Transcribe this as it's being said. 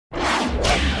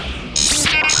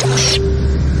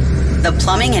The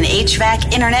Plumbing and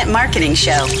HVAC Internet Marketing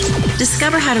Show.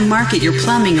 Discover how to market your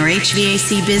plumbing or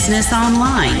HVAC business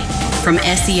online. From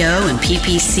SEO and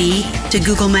PPC to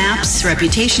Google Maps,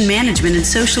 reputation management, and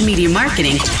social media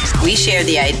marketing, we share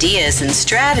the ideas and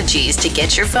strategies to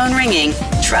get your phone ringing,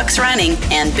 trucks running,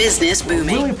 and business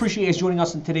booming. Really appreciate you guys joining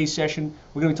us in today's session.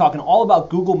 We're going to be talking all about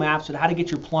Google Maps and how to get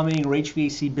your plumbing or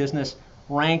HVAC business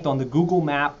ranked on the Google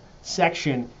Map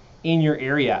section in your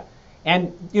area.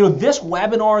 And this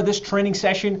webinar, this training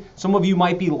session, some of you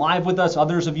might be live with us,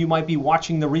 others of you might be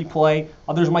watching the replay,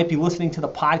 others might be listening to the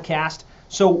podcast.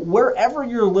 So wherever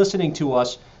you're listening to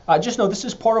us, just know this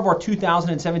is part of our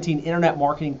 2017 Internet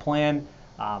Marketing Plan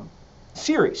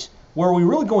series, where we're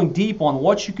really going deep on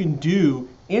what you can do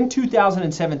in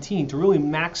 2017 to really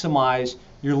maximize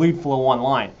your lead flow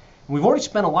online. And we've already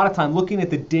spent a lot of time looking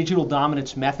at the digital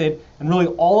dominance method and really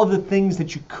all of the things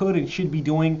that you could and should be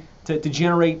doing to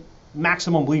generate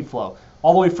maximum lead flow,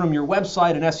 all the way from your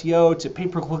website and SEO to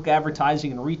pay-per-click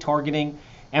advertising and retargeting.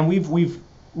 And we've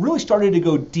really started to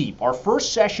go deep. Our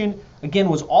first session, again,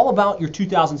 was all about your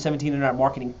 2017 Internet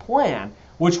Marketing Plan,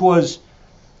 which was,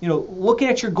 looking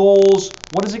at your goals,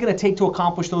 what is it going to take to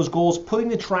accomplish those goals, putting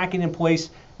the tracking in place,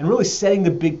 and really setting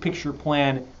the big picture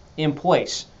plan in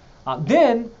place.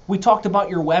 Then we talked about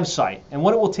your website and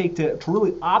what it will take to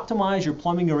really optimize your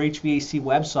plumbing or HVAC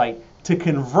website to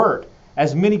convert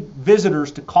as many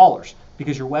visitors to callers,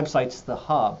 because your website's the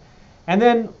hub. And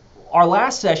then our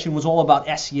last session was all about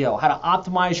SEO, how to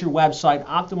optimize your website,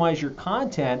 optimize your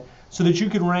content so that you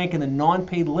can rank in the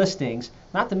non-paid listings,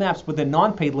 not the maps, but the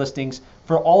non-paid listings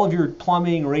for all of your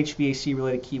plumbing or HVAC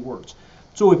related keywords.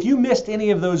 So if you missed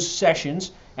any of those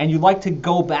sessions and you'd like to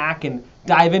go back and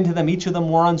dive into them, each of them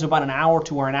runs about an hour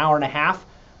to an hour and a half,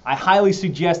 I highly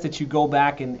suggest that you go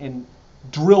back and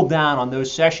drill down on those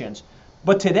sessions.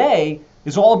 But today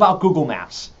is all about Google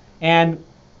Maps. And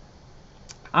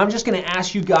I'm just going to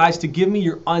ask you guys to give me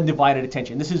your undivided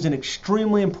attention. This is an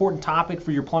extremely important topic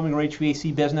for your plumbing or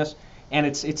HVAC business, and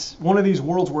it's one of these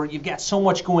worlds where you've got so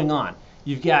much going on.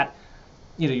 You've got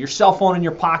your cell phone in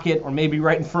your pocket or maybe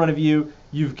right in front of you.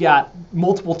 You've got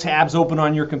multiple tabs open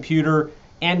on your computer,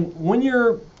 and when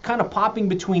you're kind of popping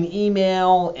between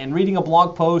email and reading a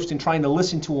blog post and trying to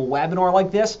listen to a webinar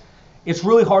like this, it's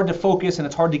really hard to focus and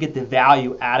it's hard to get the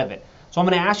value out of it. So I'm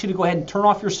going to ask you to go ahead and turn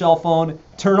off your cell phone,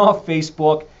 turn off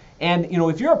Facebook, and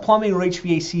if you're a plumbing or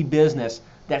HVAC business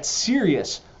that's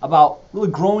serious about really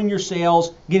growing your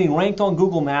sales, getting ranked on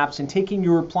Google Maps, and taking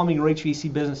your plumbing or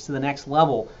HVAC business to the next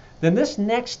level, then this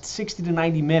next 60 to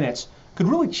 90 minutes could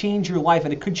really change your life,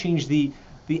 and it could change the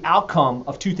outcome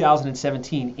of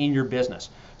 2017 in your business.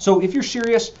 So if you're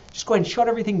serious, just go ahead and shut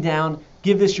everything down.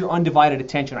 Give this your undivided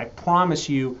attention. I promise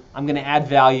you I'm going to add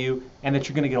value and that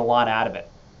you're going to get a lot out of it.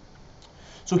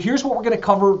 So here's what we're going to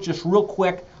cover just real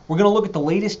quick. We're going to look at the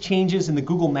latest changes in the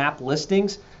Google Map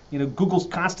listings. Google's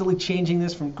constantly changing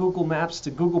this from Google Maps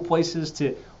to Google Places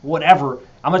to whatever.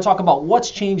 I'm going to talk about what's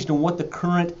changed and what the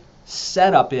current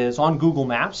setup is on Google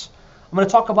Maps. I'm going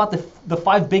to talk about the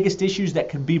 5 biggest issues that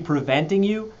could be preventing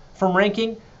you from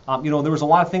ranking. There was a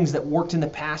lot of things that worked in the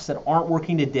past that aren't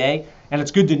working today, and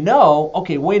it's good to know,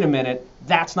 okay, wait a minute,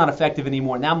 that's not effective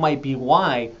anymore, and that might be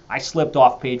why I slipped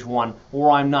off page 1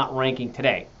 or I'm not ranking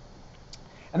today.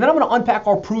 And then I'm going to unpack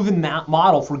our proven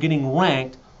model for getting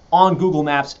ranked on Google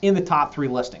Maps in the top 3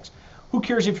 listings. Who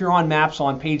cares if you're on Maps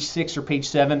on page 6 or page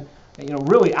 7?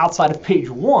 Really outside of page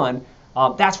 1,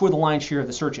 that's where the lion's share of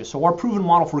the search is. So our proven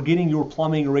model for getting your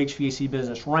plumbing or HVAC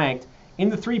business ranked in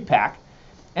the 3-pack.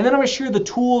 And then I'm going to share the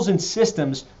tools and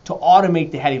systems to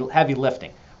automate the heavy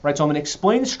lifting. Right? So I'm going to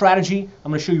explain the strategy.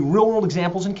 I'm going to show you real-world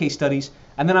examples and case studies.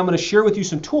 And then I'm going to share with you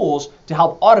some tools to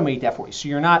help automate that for you. So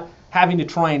you're not having to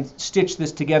try and stitch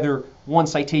this together one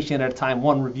citation at a time,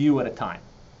 one review at a time.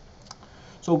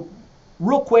 So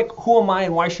real quick, who am I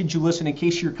and why should you listen in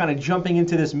case you're kind of jumping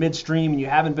into this midstream and you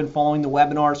haven't been following the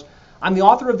webinars? I'm the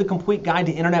author of the Complete Guide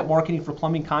to Internet Marketing for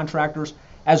Plumbing Contractors,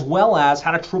 as well as how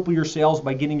to triple your sales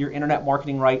by getting your internet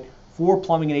marketing right for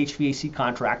plumbing and HVAC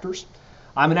contractors.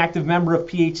 I'm an active member of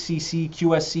PHCC,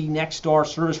 QSC, Nexstar,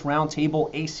 Service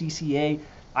Roundtable, ACCA.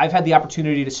 I've had the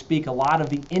opportunity to speak a lot of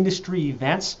the industry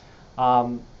events,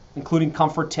 including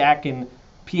Comfort Tech and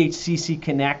PHCC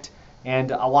Connect, and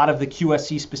a lot of the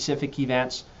QSC specific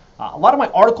events. A lot of my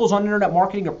articles on internet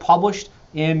marketing are published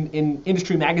in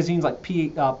industry magazines like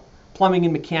Plumbing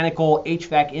and Mechanical,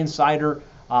 HVAC Insider,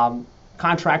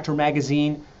 Contractor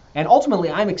Magazine, and ultimately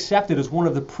I'm accepted as one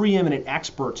of the preeminent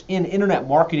experts in internet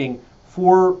marketing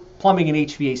for plumbing and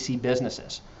HVAC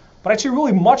businesses. But I'd say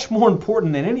really much more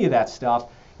important than any of that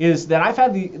stuff is that I've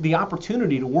had the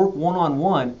opportunity to work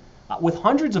one-on-one with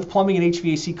hundreds of plumbing and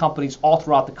HVAC companies all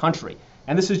throughout the country.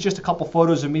 And this is just a couple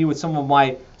photos of me with some of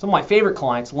my favorite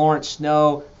clients: Lawrence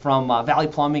Snow from Valley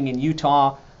Plumbing in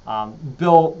Utah,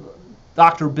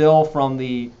 Dr. Bill from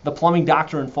the Plumbing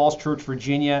Doctor in Falls Church,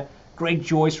 Virginia, Greg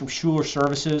Joyce from Schuler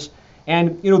Services.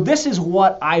 And this is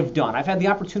what I've done. I've had the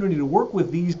opportunity to work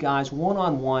with these guys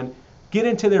one-on-one, get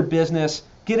into their business,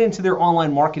 get into their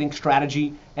online marketing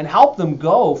strategy, and help them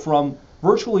go from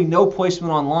virtually no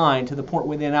placement online to the point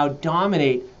where they now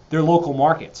dominate their local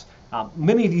markets.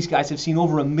 Many of these guys have seen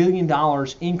over $1 million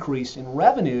increase in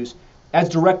revenues as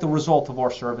direct result of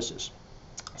our services.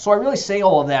 So I really say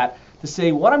all of that to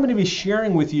say what I'm going to be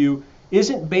sharing with you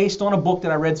isn't based on a book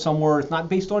that I read somewhere. It's not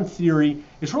based on theory.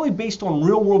 It's really based on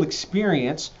real-world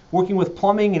experience working with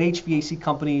plumbing and HVAC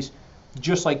companies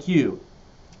just like you.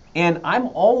 And I'm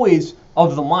always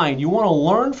of the mind you want to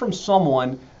learn from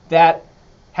someone that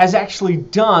has actually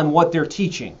done what they're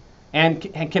teaching and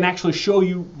can actually show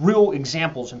you real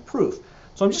examples and proof.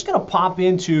 So I'm just going to pop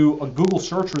into a Google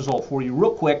search result for you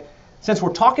real quick, since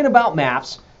we're talking about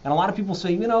maps. And a lot of people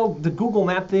say, the Google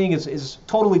map thing is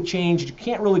totally changed. You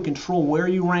can't really control where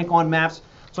you rank on maps.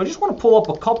 So I just want to pull up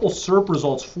a couple SERP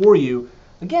results for you.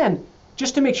 Again,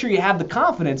 just to make sure you have the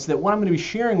confidence that what I'm going to be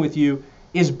sharing with you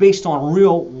is based on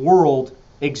real world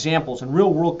examples and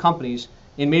real world companies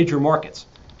in major markets.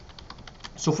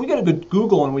 So if we go to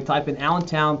Google and we type in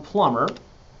Allentown Plumber,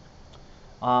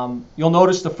 you'll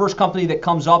notice the first company that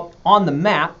comes up on the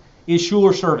map is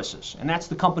Schuler Services, and that's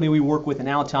the company we work with in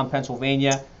Allentown,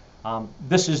 Pennsylvania.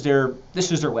 This is their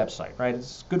website, right?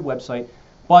 It's a good website,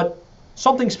 but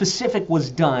something specific was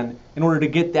done in order to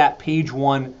get that page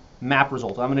one map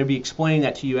result. I'm going to be explaining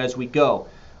that to you as we go.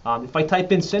 If I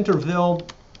type in Centerville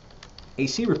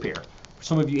AC repair, for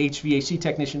some of you HVAC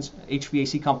technicians,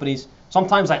 HVAC companies,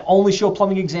 sometimes I only show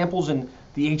plumbing examples, and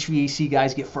the HVAC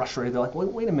guys get frustrated. They're like,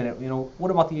 wait a minute, what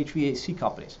about the HVAC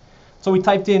companies? So we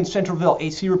typed in Centerville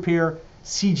AC repair,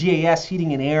 CGAS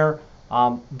Heating and Air.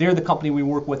 They're the company we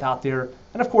work with out there.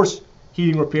 And of course,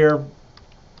 heating repair.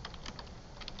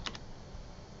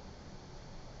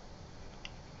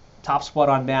 Top spot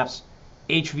on maps,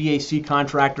 HVAC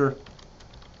contractor.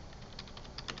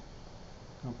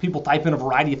 People type in a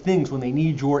variety of things when they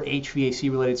need your HVAC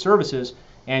related services,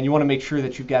 and you want to make sure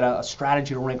that you've got a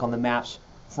strategy to rank on the maps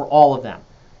for all of them.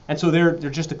 And so they're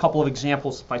just a couple of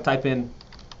examples. If I type in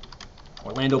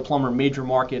Orlando Plumber, major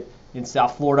market in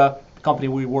South Florida, the company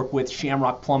we work with,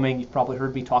 Shamrock Plumbing, you've probably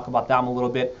heard me talk about them a little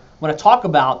bit. I'm going to talk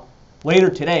about later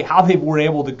today how they were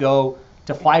able to go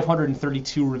to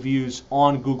 532 reviews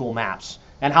on Google Maps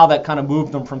and how that kind of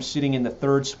moved them from sitting in the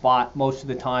third spot most of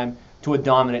the time to a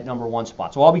dominant #1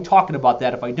 spot. So I'll be talking about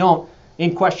that. If I don't,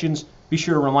 in questions, be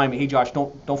sure to remind me, hey Josh,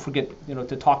 don't forget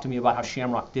to talk to me about how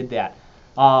Shamrock did that.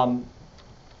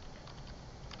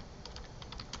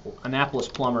 Annapolis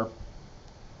Plumber,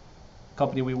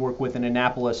 company we work with in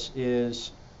Annapolis,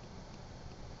 is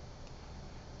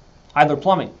Idler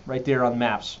Plumbing, right there on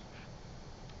maps.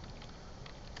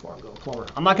 Fargo Plumber.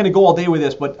 I'm not going to go all day with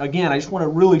this, but again, I just want to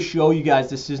really show you guys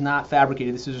this is not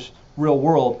fabricated. This is real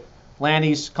world.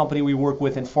 Lanny's, company we work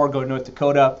with in Fargo, North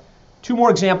Dakota. Two more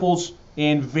examples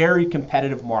in very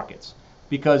competitive markets,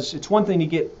 because it's one thing to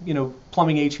get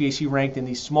plumbing HVAC ranked in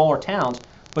these smaller towns,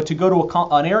 but to go to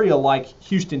an area like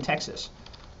Houston, Texas,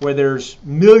 where there's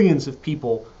millions of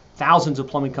people, thousands of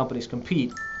plumbing companies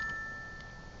compete.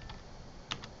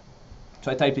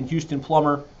 So I type in Houston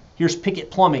Plumber. Here's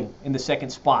Pickett Plumbing in the second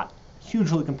spot.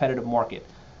 Hugely competitive market.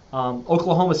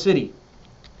 Oklahoma City,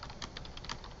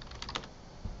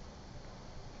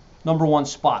 #1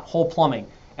 spot, Hull Plumbing.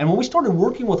 And when we started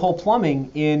working with Hull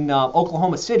Plumbing in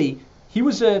Oklahoma City, he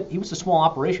was a small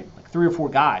operation, like 3 or 4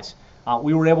 guys.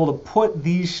 We were able to put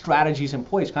these strategies in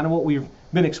place, kind of what we've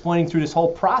been explaining through this whole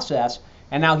process,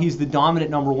 and now he's the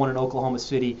dominant #1 in Oklahoma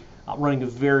City, running a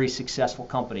very successful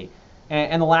company.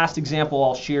 And the last example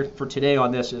I'll share for today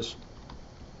on this is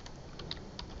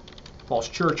Falls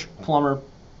Church Plumber,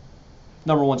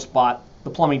 #1 spot, the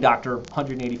Plumbing Doctor,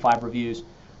 185 reviews.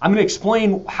 I'm going to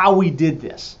explain how we did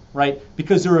this, right?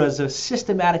 Because there is a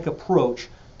systematic approach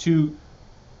to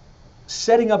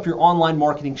setting up your online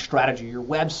marketing strategy, your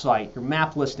website, your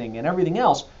map listing, and everything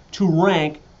else to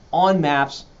rank on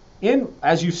maps in,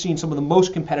 as you've seen, some of the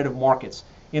most competitive markets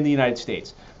in the United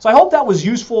States. So I hope that was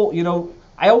useful.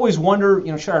 I always wonder,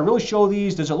 should I really show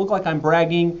these? Does it look like I'm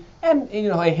bragging? And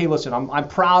hey, listen, I'm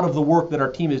proud of the work that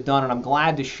our team has done, and I'm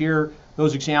glad to share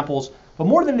those examples. But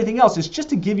more than anything else, it's just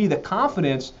to give you the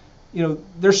confidence.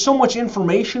 There's so much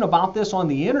information about this on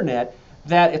the internet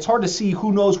that it's hard to see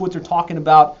who knows what they're talking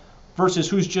about versus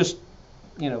who's just,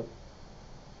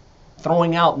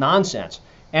 throwing out nonsense.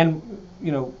 And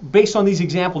based on these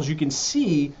examples, you can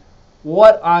see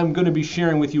what I'm going to be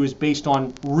sharing with you is based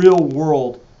on real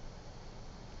world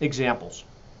examples.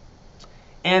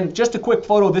 And just a quick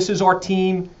photo, this is our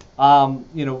team.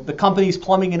 The company's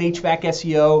Plumbing and HVAC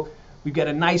SEO. We've got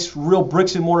a nice real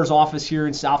bricks and mortars office here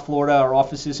in South Florida. Our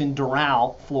office is in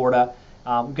Doral, Florida.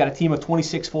 We've got a team of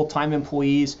 26 full-time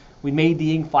employees. We made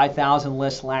the Inc. 5000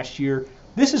 list last year.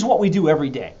 This is what we do every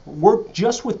day. Work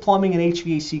just with plumbing and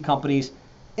HVAC companies,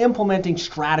 implementing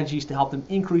strategies to help them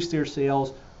increase their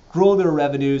sales, grow their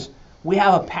revenues. We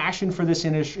have a passion for this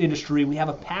industry. We have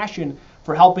a passion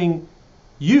for helping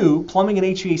you, plumbing and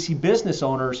HVAC business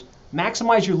owners,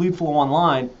 maximize your lead flow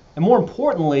online, and more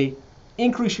importantly,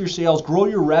 increase your sales, grow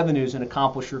your revenues, and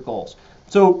accomplish your goals.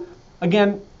 So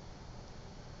again,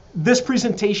 this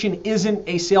presentation isn't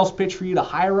a sales pitch for you to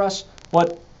hire us,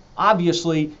 but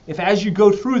obviously, if as you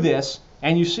go through this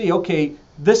and you see, okay,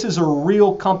 this is a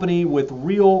real company with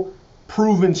real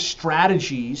proven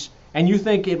strategies, and you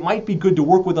think it might be good to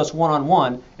work with us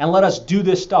one-on-one and let us do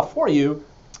this stuff for you,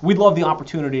 we'd love the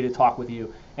opportunity to talk with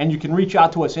you. And you can reach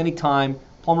out to us anytime,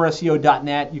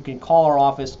 plumberseo.net. You can call our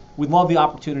office. We'd love the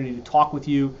opportunity to talk with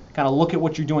you, kind of look at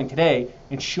what you're doing today,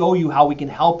 and show you how we can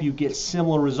help you get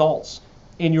similar results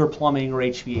in your plumbing or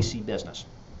HVAC business.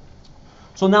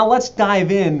 So now let's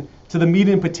dive in to the meat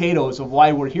and potatoes of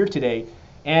why we're here today.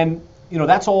 And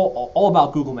that's all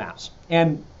about Google Maps.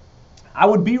 And I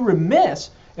would be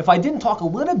remiss if I didn't talk a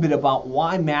little bit about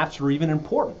why maps are even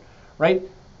important, right?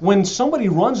 When somebody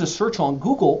runs a search on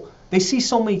Google, they see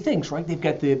so many things, right? They've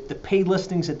got the paid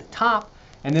listings at the top,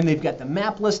 and then they've got the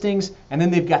map listings, and then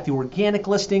they've got the organic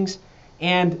listings.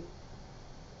 And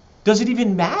does it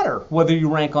even matter whether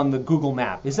you rank on the Google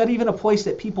map? Is that even a place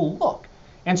that people look?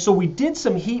 And so we did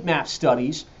some heat map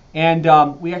studies, and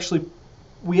we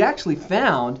actually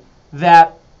found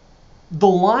that the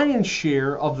lion's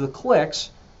share of the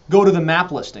clicks go to the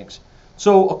map listings.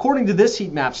 So according to this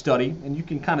heat map study, and you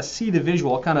can kind of see the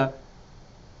visual, I'll kind of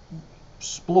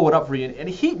blow it up for you. And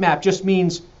a heat map just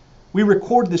means we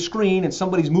record the screen and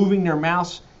somebody's moving their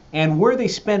mouse, and where they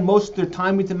spend most of their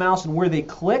time with the mouse and where they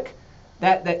click,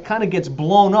 that kind of gets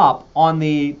blown up on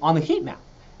the heat map.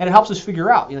 And it helps us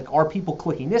figure out, are people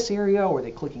clicking this area or are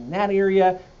they clicking that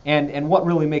area, and what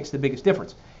really makes the biggest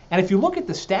difference. And if you look at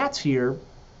the stats here,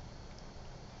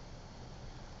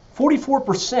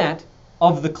 44%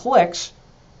 of the clicks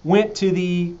went to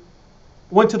the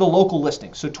local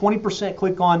listing. So 20%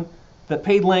 click on the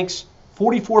paid links,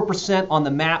 44% on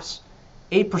the maps,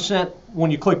 8%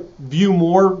 when you click view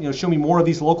more, show me more of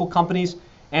these local companies,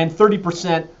 and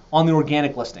 30% on the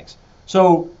organic listings.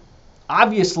 So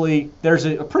obviously there's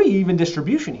a pretty even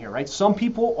distribution here, right? Some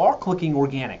people are clicking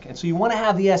organic, and so you want to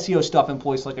have the SEO stuff in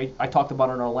place like I talked about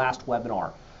in our last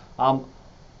webinar.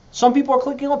 Some people are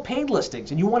clicking on paid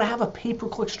listings, and you want to have a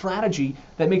pay-per-click strategy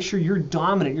that makes sure you're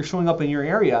dominant, you're showing up in your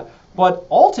area. But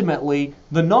ultimately,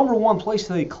 the number one place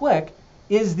that they click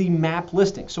is the map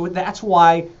listing. So that's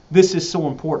why this is so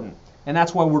important. And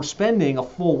that's why we're spending a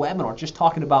full webinar just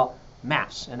talking about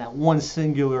maps and that one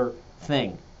singular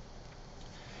thing.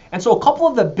 And so a couple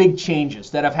of the big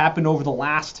changes that have happened over the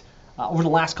last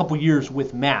couple years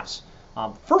with maps.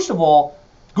 First of all,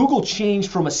 Google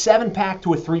changed from a 7-pack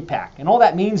to a 3-pack. And all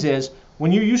that means is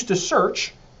when you used to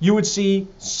search, you would see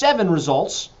 7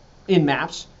 results in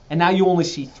maps, and now you only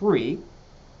see 3.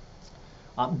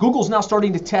 Google's now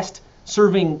starting to test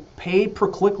serving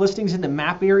pay-per-click listings in the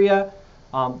map area.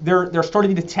 They're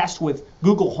starting to test with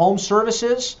Google Home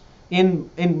Services in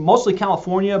mostly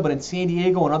California, but in San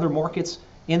Diego and other markets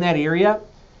in that area.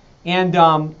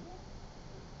 And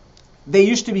they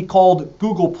used to be called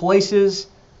Google Places,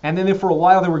 and then for a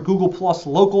while they were Google Plus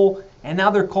Local, and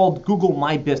now they're called Google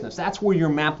My Business. That's where your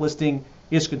map listing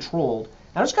is controlled.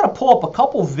 And I'm just going to pull up a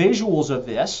couple visuals of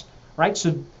this, right?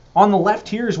 So on the left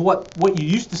here is what you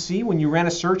used to see when you ran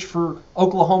a search for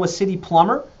Oklahoma City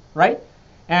plumber, right?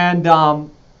 And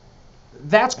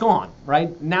that's gone,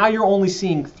 right? Now you're only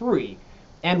seeing 3.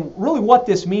 And really what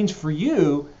this means for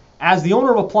you as the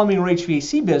owner of a plumbing or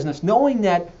HVAC business, knowing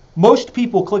that most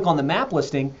people click on the map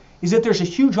listing, is that there's a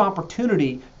huge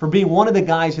opportunity for being one of the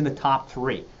guys in the top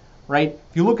 3, right?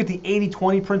 If you look at the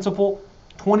 80-20 principle,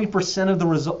 80%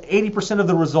 of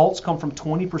the results come from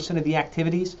 20% of the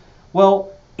activities.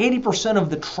 Well, 80% of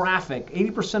the traffic,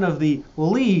 80% of the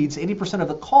leads, 80% of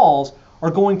the calls are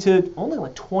going to only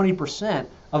like 20%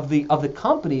 of the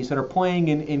companies that are playing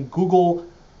in Google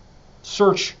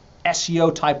search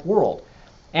SEO type world.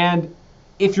 And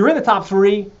if you're in the top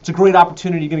 3, it's a great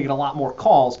opportunity. You're going to get a lot more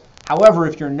calls. However,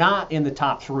 if you're not in the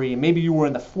top 3, and maybe you were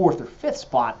in the 4th or 5th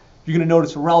spot, you're going to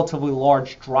notice a relatively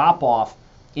large drop-off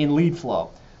in lead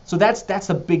flow. So that's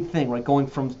a big thing, right? Going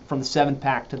from the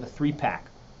 7-pack to the 3-pack.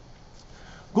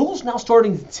 Google's now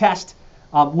starting to test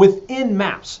within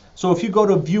Maps. So if you go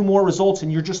to view more results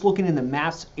and you're just looking in the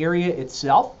Maps area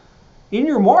itself, in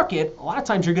your market, a lot of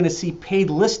times you're going to see paid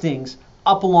listings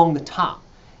up along the top.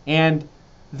 And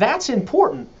that's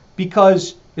important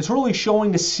because it's really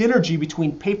showing the synergy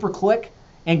between pay-per-click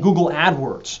and Google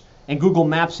AdWords and Google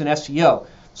Maps and SEO.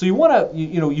 So you want to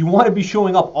you want to be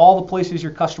showing up all the places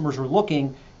your customers are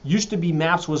looking. Used to be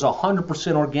Maps was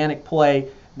 100% organic play.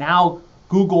 Now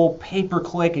Google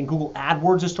pay-per-click and Google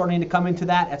AdWords is starting to come into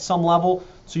that at some level.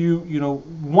 So you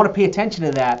want to pay attention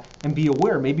to that and be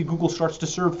aware. Maybe Google starts to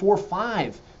serve 4 or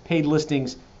 5 paid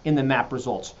listings in the map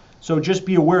results. So just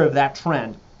be aware of that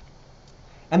trend.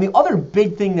 And the other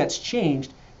big thing that's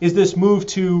changed is this move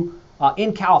to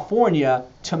in California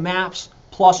to Maps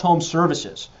plus Home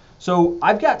Services. So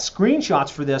I've got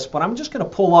screenshots for this, but I'm just going to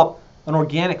pull up an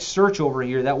organic search over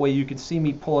here. That way you can see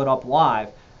me pull it up live.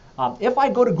 If I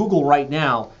go to Google right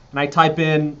now and I type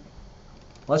in,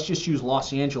 let's just use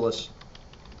Los Angeles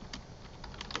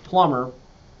plumber,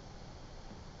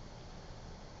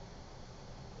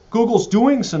 Google's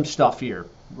doing some stuff here,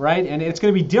 right? And it's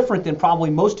going to be different than probably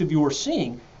most of you are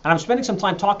seeing. And I'm spending some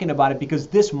time talking about it because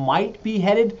this might be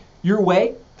headed your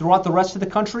way throughout the rest of the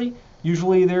country.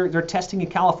 Usually they're testing in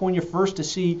California first to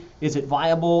see, is it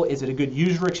viable? Is it a good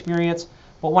user experience?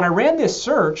 But when I ran this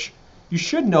search, you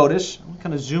should notice, I'm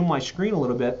going to zoom my screen a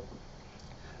little bit,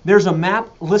 there's a map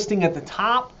listing at the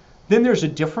top, then there's a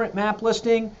different map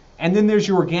listing, and then there's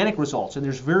your organic results. And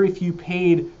there's very few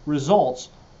paid results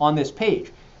on this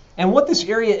page. And what this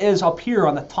area is up here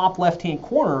on the top left-hand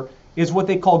corner is what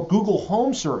they call Google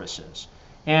Home Services.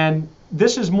 And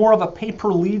this is more of a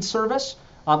pay-per-lead service,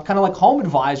 kind of like Home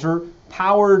Advisor,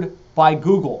 powered by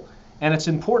Google. And it's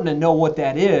important to know what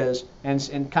that is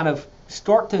and kind of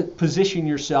start to position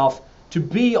yourself to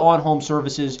be on Home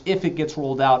Services if it gets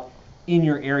rolled out in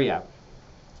your area.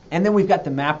 And then we've got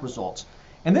the map results.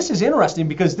 And this is interesting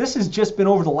because this has just been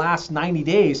over the last 90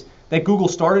 days that Google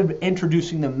started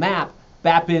introducing the map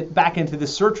back into the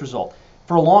search result.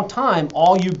 For a long time,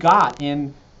 all you got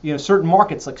in certain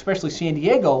markets, like especially San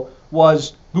Diego,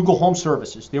 was Google Home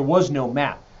Services. There was no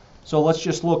map. So let's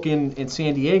just look in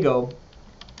San Diego.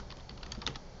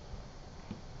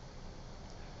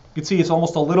 You can see it's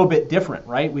almost a little bit different,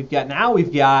 right? We've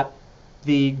got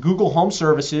the Google Home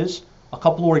Services, a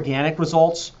couple organic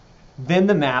results, then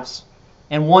the maps,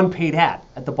 and one paid ad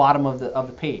at the bottom of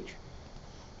the page.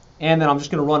 And then I'm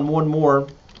just going to run one more.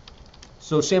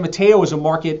 So San Mateo is a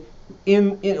market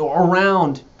in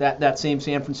around that same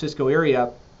San Francisco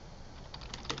area.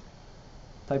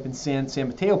 Type in San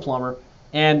Mateo plumber,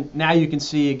 and now you can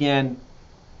see again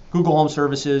Google Home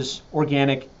Services,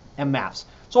 organic, and maps.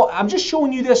 So I'm just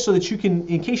showing you this so that you can,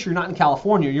 in case you're not in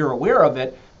California, you're aware of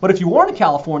it. But if you are in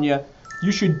California,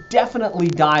 you should definitely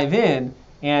dive in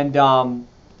and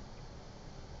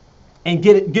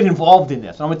get involved in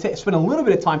this. And I'm going to spend a little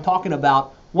bit of time talking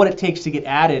about what it takes to get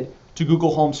added to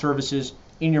Google Home Services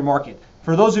in your market.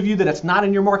 For those of you that it's not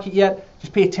in your market yet,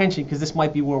 just pay attention because this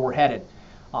might be where we're headed.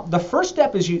 The first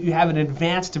step is you have an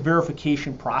advanced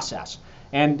verification process.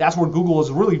 And that's where Google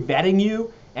is really vetting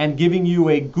you and giving you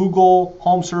a Google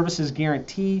Home Services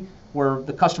guarantee where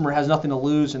the customer has nothing to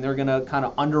lose and they're going to kind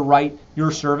of underwrite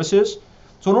your services.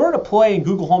 So in order to play in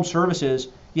Google Home Services,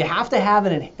 you have to have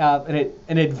an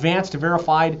advanced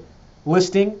verified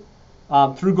listing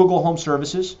through Google Home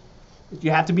Services.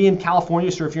 You have to be in California,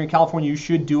 so if you're in California, you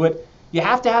should do it. You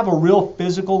have to have a real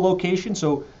physical location,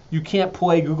 so you can't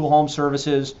play Google Home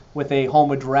Services with a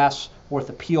home address or with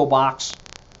a P.O. box.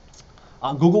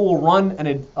 Google will run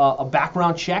a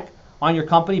background check on your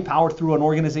company powered through an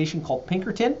organization called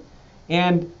Pinkerton,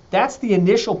 and that's the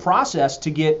initial process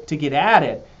to get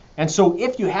added. And so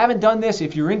if you haven't done this,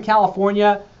 if you're in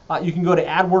California, you can go to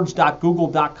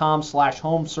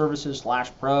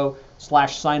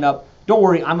adwords.google.com/homeservices/pro/signup. Don't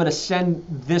worry, I'm going to send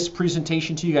this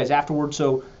presentation to you guys afterwards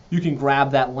so you can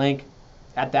grab that link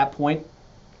at that point.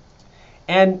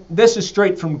 And this is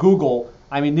straight from Google.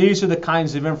 I mean, these are the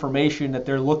kinds of information that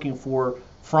they're looking for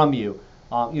from you.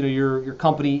 Your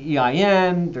company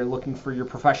EIN, they're looking for your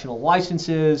professional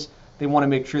licenses. They want to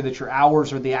make sure that your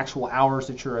hours are the actual hours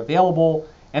that you're available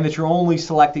and that you're only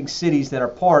selecting cities that are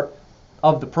part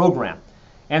of the program.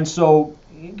 And so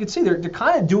you can see they're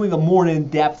kind of doing a more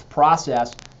in-depth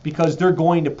process because they're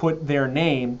going to put their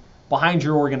name behind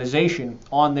your organization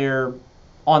on their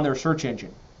search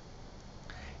engine.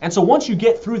 And so once you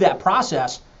get through that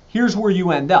process, here's where you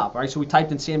end up. All right, so we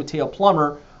typed in San Mateo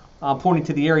plumber, pointing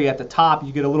to the area at the top.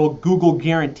 You get a little Google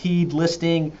guaranteed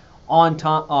listing on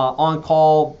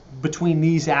call between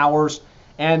these hours.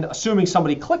 and assuming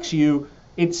somebody clicks you,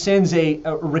 it sends a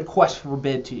request for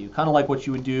bid to you, kind of like what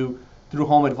you would do through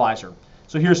Home Advisor.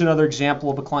 So here's another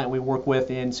example of a client we work with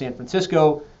in San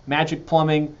Francisco, Magic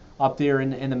Plumbing, up there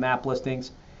in the map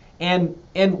listings. And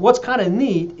what's kind of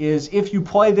neat is if you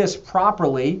play this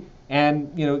properly,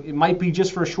 and it might be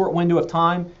just for a short window of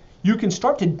time, you can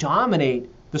start to dominate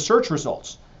the search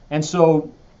results. And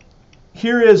so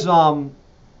here is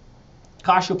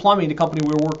Kasha Plumbing, the company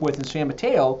we work with in San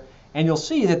Mateo, and you'll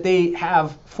see that they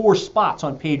have 4 spots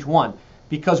on page 1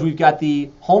 because we've got the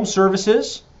home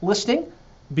services listing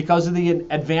because of the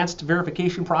advanced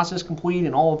verification process complete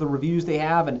and all of the reviews they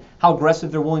have and how aggressive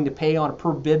they're willing to pay on a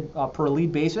per bid, per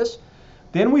lead basis.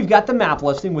 Then we've got the map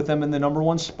listing with them in the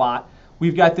 #1 spot.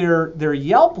 We've got their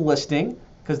Yelp listing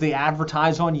because they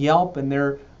advertise on Yelp and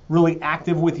they're really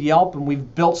active with Yelp, and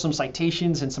we've built some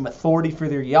citations and some authority for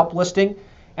their Yelp listing.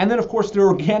 And then of course their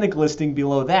organic listing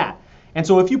below that. And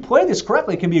so if you play this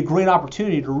correctly, it can be a great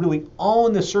opportunity to really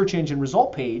own the search engine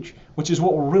result page, which is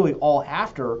what we're really all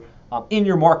after in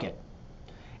your market.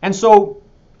 And so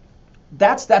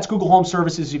that's Google Home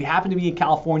Services. If you happen to be in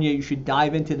California, you should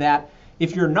dive into that.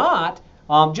 If you're not,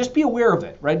 just be aware of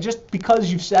it, right? Just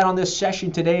because you've sat on this session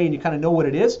today and you kind of know what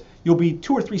it is, you'll be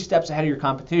 2 or 3 steps ahead of your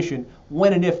competition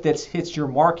when and if that hits your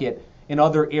market in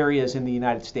other areas in the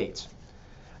United States.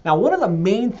 Now, one of the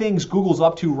main things Google's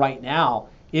up to right now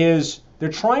is they're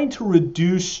trying to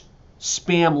reduce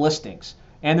spam listings.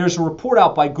 And there's a report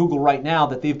out by Google right now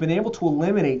that they've been able to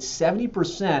eliminate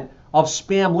 70% of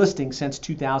spam listings since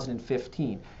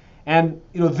 2015. And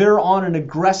they're on an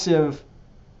aggressive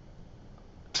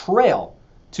trail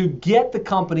to get the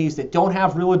companies that don't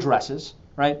have real addresses,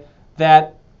 right,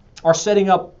 that are setting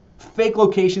up fake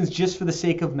locations just for the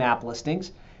sake of map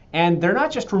listings. And they're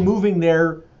not just removing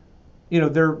their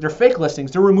fake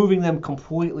listings, they're removing them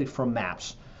completely from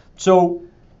maps. So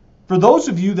for those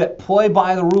of you that play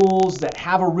by the rules, that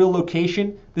have a real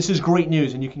location, this is great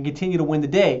news and you can continue to win the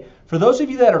day. For those of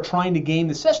you that are trying to game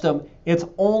the system, it's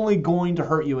only going to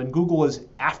hurt you, and Google is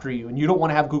after you, and you don't want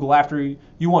to have Google after you.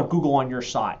 You want Google on your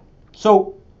side.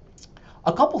 So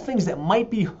a couple things that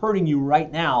might be hurting you right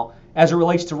now as it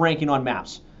relates to ranking on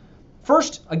maps.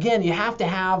 First, again, you have to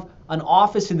have an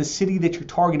office in the city that you're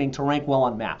targeting to rank well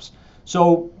on maps.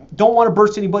 So don't want to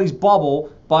burst anybody's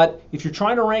bubble, but if you're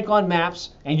trying to rank on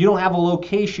maps and you don't have a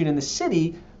location in the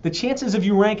city, the chances of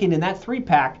you ranking in that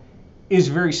 3-pack is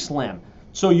very slim.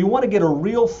 So you want to get a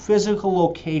real physical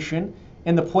location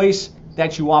in the place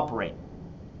that you operate.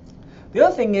 The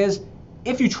other thing is,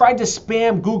 if you tried to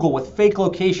spam Google with fake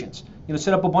locations,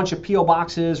 set up a bunch of P.O.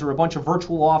 boxes or a bunch of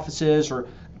virtual offices, or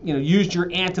used your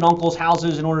aunt and uncle's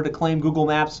houses in order to claim Google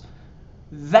Maps,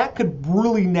 that could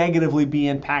really negatively be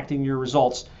impacting your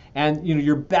results. And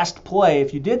your best play,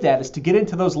 if you did that, is to get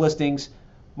into those listings,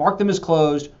 mark them as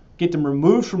closed, get them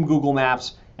removed from Google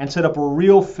Maps, and set up a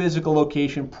real physical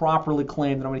location properly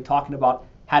claimed. And I'm going to be talking about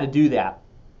how to do that.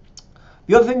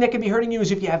 The other thing that could be hurting you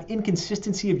is if you have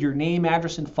inconsistency of your name,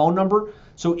 address, and phone number.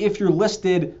 So if you're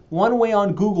listed one way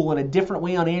on Google and a different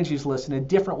way on Angie's List, and a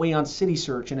different way on City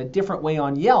Search, and a different way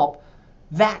on Yelp,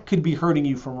 that could be hurting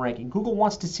you from ranking. Google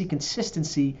wants to see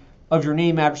consistency of your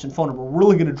name, address, and phone number. We're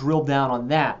really going to drill down on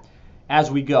that as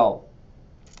we go.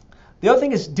 The other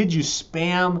thing is, did you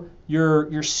spam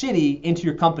your city into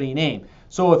your company name?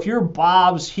 So if you're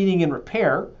Bob's Heating and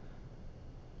Repair,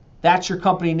 that's your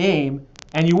company name,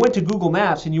 and you went to Google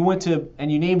Maps and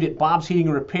you named it Bob's Heating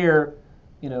and Repair,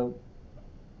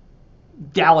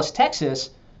 Dallas,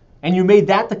 Texas, and you made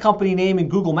that the company name in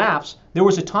Google Maps, there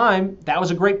was a time that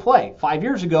was a great play. 5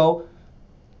 years ago,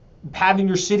 having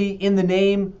your city in the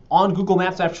name on Google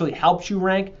Maps actually helps you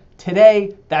rank.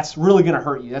 Today, that's really going to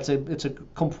hurt you. It's a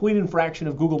complete infraction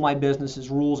of Google My Business's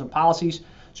rules and policies.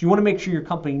 So you want to make sure your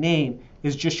company name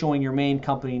is just showing your main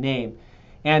company name.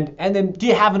 And then, do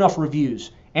you have enough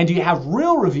reviews? And do you have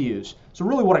real reviews? So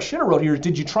really what I should have wrote here is,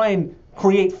 did you try and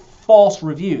create false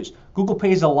reviews? Google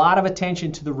pays a lot of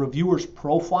attention to the reviewer's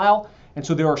profile. And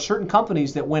so there are certain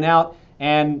companies that went out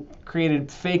and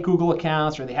created fake Google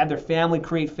accounts, or they had their family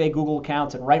create fake Google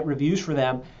accounts and write reviews for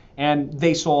them, and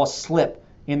they saw a slip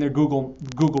in their Google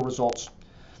results.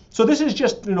 So this is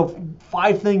just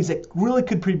 5 things that really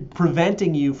could be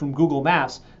preventing you from Google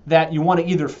Maps that you want to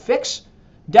either fix,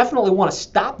 definitely want to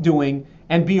stop doing,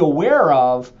 and be aware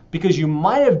of, because you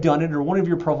might have done it, or one of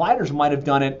your providers might have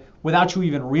done it without you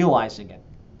even realizing it.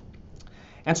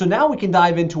 And so now we can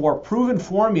dive into our proven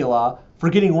formula for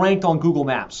getting ranked on Google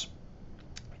Maps.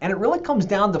 And it really comes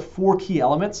down to 4 key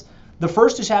elements. The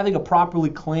first is having a properly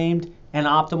claimed and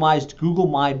optimized Google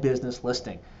My Business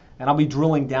listing. And I'll be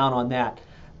drilling down on that.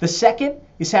 The second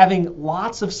is having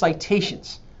lots of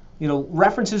citations.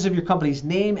 references of your company's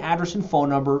name, address, and phone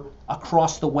number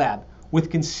across the web with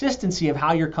consistency of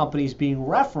how your company is being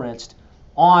referenced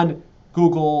on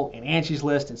Google and Angie's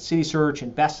List and CitySearch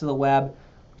and Best of the Web.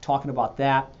 We're talking about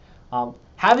that.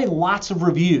 Having lots of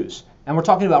reviews, and we're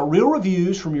talking about real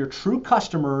reviews from your true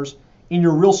customers in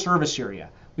your real service area.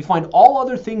 We find all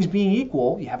other things being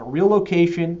equal. You have a real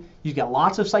location, you've got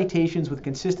lots of citations with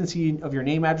consistency of your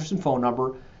name, address, and phone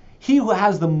number. He who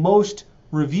has the most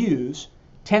reviews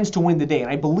tends to win the day, and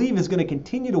I believe is going to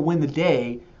continue to win the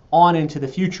day on into the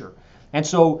future. And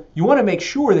so you want to make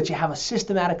sure that you have a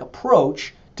systematic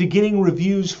approach to getting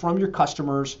reviews from your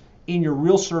customers in your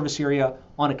real service area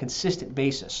on a consistent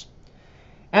basis.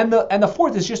 And the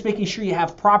fourth is just making sure you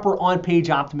have proper on-page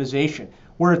optimization,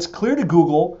 where it's clear to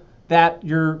Google that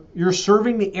you're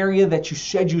serving the area that you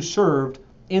said you served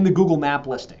in the Google Map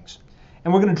listings.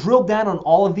 And we're going to drill down on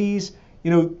all of these.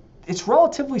 It's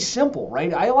relatively simple,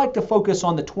 right? I like to focus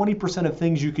on the 20% of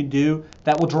things you can do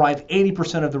that will drive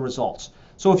 80% of the results.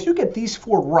 So if you get these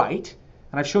four right,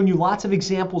 and I've shown you lots of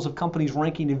examples of companies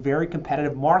ranking in very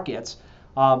competitive markets,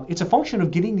 it's a function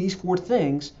of getting these four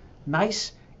things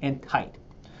nice and tight.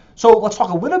 So let's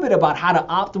talk a little bit about how to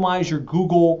optimize your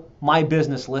Google My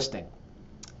Business listing.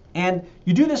 And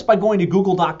you do this by going to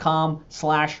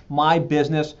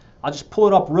google.com/mybusiness. I'll just pull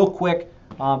it up real quick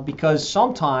because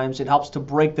sometimes it helps to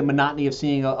break the monotony of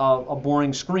seeing a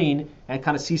boring screen and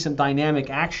kind of see some dynamic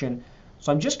action.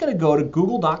 So I'm just going to go to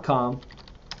google.com.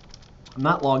 I'm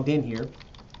not logged in here.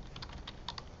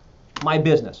 My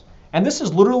Business. And this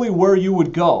is literally where you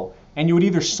would go. And you would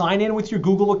either sign in with your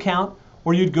Google account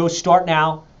or you'd go Start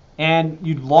Now and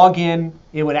you'd log in.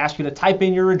 It would ask you to type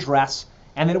in your address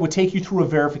and then it would take you through a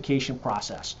verification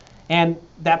process. And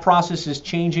that process is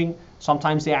changing.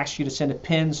 Sometimes they ask you to send a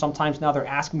PIN. Sometimes now they're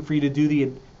asking for you to do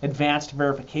the advanced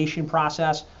verification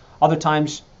process. Other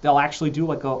times they'll actually do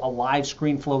like a live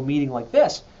ScreenFlow meeting like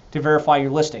this to verify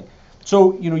your listing.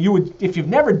 So, you would, if you've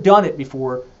never done it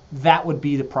before, that would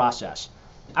be the process.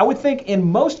 I would think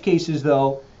in most cases,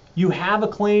 though, you have a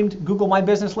claimed Google My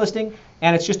Business listing,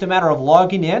 and it's just a matter of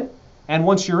logging in. And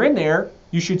once you're in there,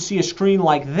 you should see a screen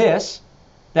like this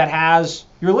that has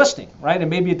your listing, right?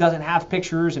 And maybe it doesn't have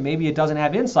pictures, and maybe it doesn't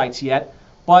have insights yet,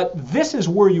 but this is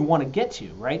where you want to get to,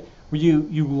 right? Where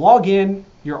you log in,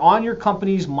 you're on your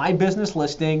company's My Business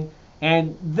listing,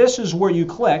 and this is where you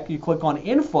click on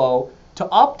Info to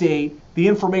update the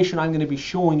information I'm going to be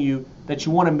showing you that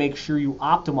you want to make sure you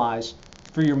optimize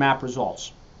for your map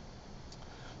results.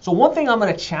 So one thing I'm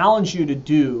going to challenge you to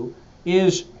do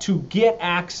is to get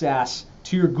access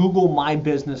to your Google My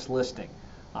Business listing.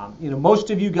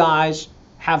 Most of you guys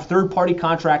have third-party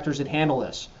contractors that handle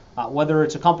this. Whether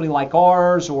it's a company like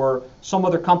ours or some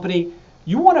other company,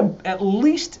 you want to at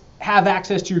least have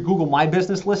access to your Google My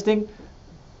Business listing.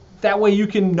 That way you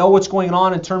can know what's going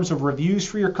on in terms of reviews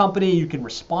for your company. You can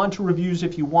respond to reviews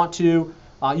if you want to.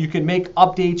 You can make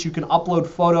updates. You can upload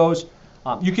photos.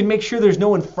 You can make sure there's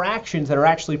no infractions that are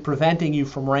actually preventing you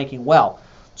from ranking well.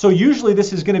 So usually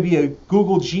this is going to be a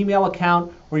Google Gmail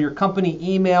account or your company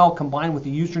email combined with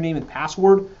the username and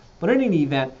password. But in any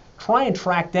event, try and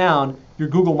track down your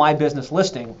Google My Business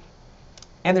listing.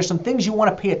 And there's some things you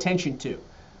want to pay attention to.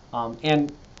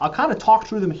 And I'll kind of talk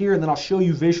through them here and then I'll show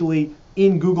you visually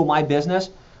in Google My Business.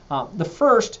 The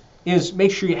first is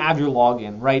make sure you have your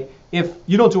login, right? If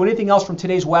you don't do anything else from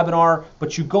today's webinar,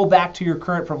 but you go back to your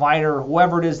current provider or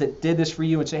whoever it is that did this for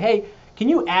you and say, hey, can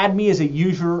you add me as a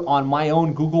user on my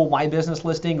own Google My Business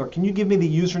listing, or can you give me the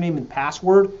username and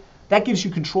password? That gives you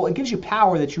control. It gives you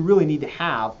power that you really need to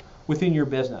have within your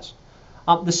business.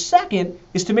 The second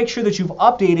is to make sure that you've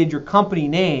updated your company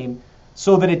name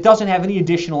so that it doesn't have any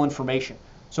additional information.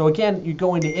 So again, you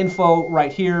go into Info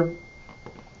right here.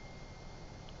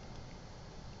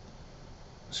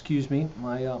 Excuse me,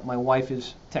 my wife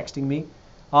is texting me.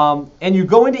 And you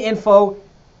go into Info,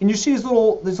 and you see these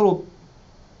little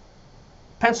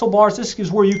pencil bars. This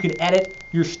is where you can edit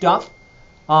your stuff.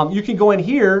 You can go in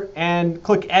here and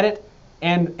click Edit,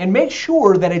 and make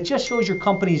sure that it just shows your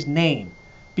company's name,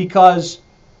 because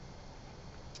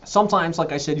sometimes,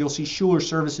 like I said, you'll see Schuler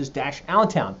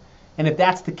Services-Allentown, and if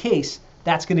that's the case,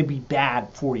 that's going to be bad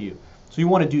for you. So you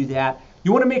want to do that.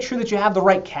 You want to make sure that you have the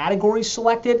right categories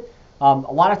selected. A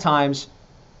lot of times,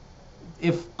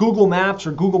 if Google Maps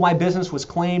or Google My Business was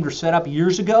claimed or set up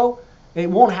years ago, it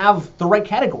won't have the right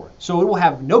category. So it will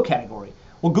have no category.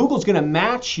 Well, Google's going to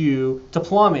match you to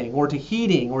plumbing or to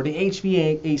heating or to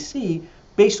HVAC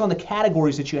based on the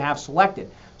categories that you have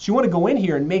selected. So you want to go in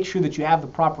here and make sure that you have the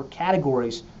proper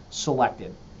categories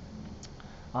selected.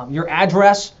 Your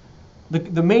address,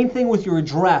 the main thing with your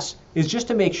address is just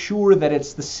to make sure that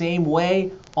it's the same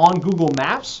way on Google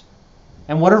Maps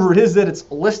and whatever it is that it's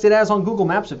listed as on Google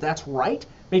Maps, if that's right,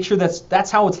 make sure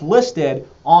that's how it's listed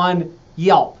on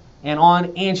Yelp and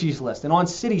on Angie's List and on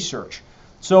City Search.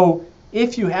 So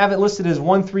if you have it listed as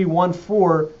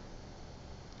 1314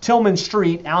 Tillman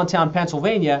Street, Allentown,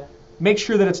 Pennsylvania, make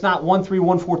sure that it's not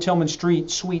 1314 Tillman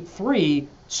Street, Suite 3,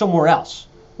 somewhere else,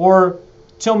 or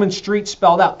Tillman Street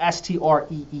spelled out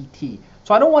S-T-R-E-E-T.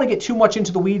 So I don't want to get too much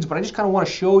into the weeds, but I just kind of want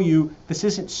to show you this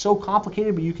isn't so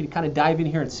complicated, but you can kind of dive in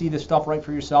here and see this stuff right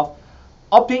for yourself.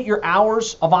 Update your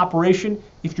hours of operation.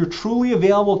 If you're truly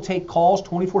available to take calls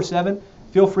 24/7,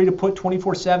 feel free to put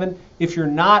 24/7. If you're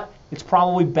not, it's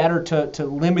probably better to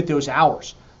limit those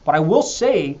hours. But I will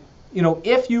say, you know,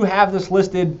 if you have this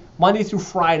listed Monday through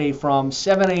Friday from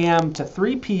 7 a.m. to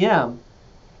 3 p.m.,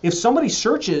 if somebody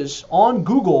searches on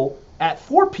Google at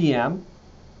 4 p.m.,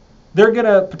 they're going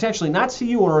to potentially not see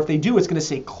you, or if they do, it's going to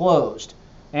say closed.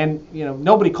 And, you know,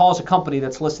 nobody calls a company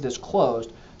that's listed as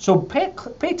closed. So pay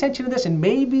attention to this, and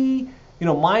maybe, you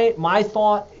know, my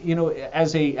thought, you know,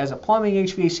 as a plumbing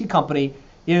HVAC company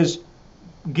is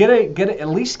at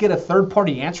least get a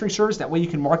third-party answering service. That way you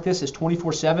can mark this as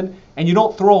 24/7, and you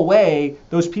don't throw away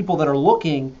those people that are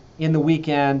looking in the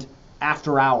weekend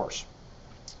after hours.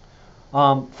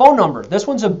 Phone number. This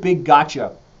one's a big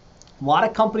gotcha. A lot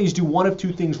of companies do one of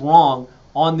two things wrong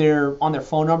on their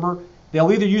phone number.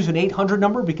 They'll either use an 800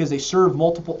 number because they serve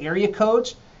multiple area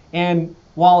codes, and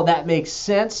while that makes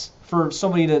sense for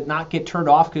somebody to not get turned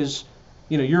off because,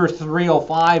 you know, you're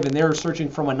 305 and they're searching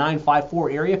from a 954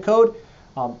 area code,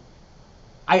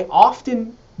 I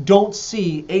often don't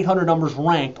see 800 numbers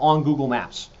ranked on Google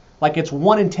Maps. Like, it's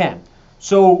 1 in 10.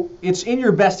 So it's in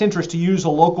your best interest to use a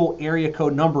local area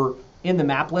code number in the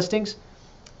map listings.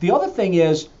 The other thing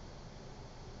is,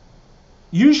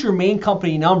 use your main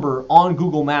company number on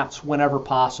Google Maps whenever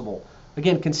possible.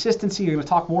 Again, consistency, you're going to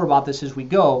talk more about this as we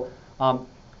go. A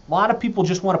lot of people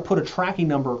just want to put a tracking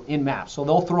number in Maps. So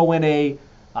they'll throw in a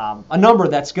number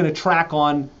that's going to track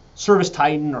on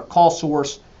ServiceTitan or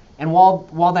CallSource. And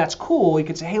while that's cool, you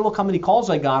could say, hey, look how many calls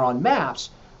I got on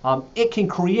Maps. It can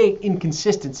create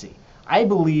inconsistency. I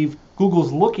believe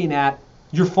Google's looking at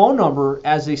your phone number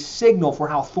as a signal for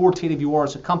how authoritative you are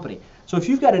as a company. So if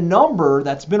you've got a number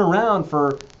that's been around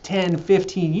for 10,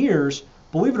 15 years,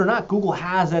 believe it or not, Google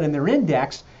has that in their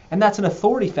index, and that's an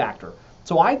authority factor.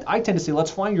 So I tend to say,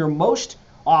 let's find your most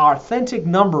authentic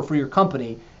number for your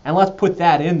company, and let's put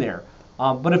that in there.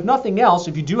 But if nothing else,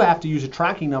 if you do have to use a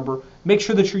tracking number, make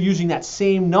sure that you're using that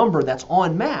same number that's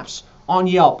on Maps, on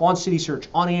Yelp, on City Search,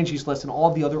 on Angie's List, and all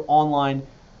of the other online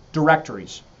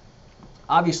directories.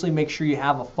 Obviously, make sure you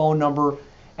have a phone number,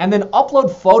 and then upload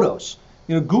photos.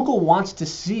 You know, Google wants to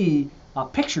see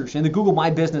pictures in the Google My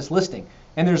Business listing,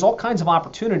 and there's all kinds of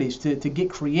opportunities to get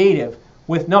creative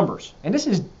with numbers. And this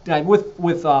is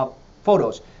with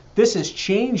photos. This has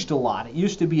changed a lot. It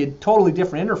used to be a totally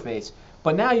different interface,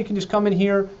 but now you can just come in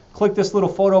here, click this little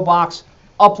photo box,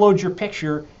 upload your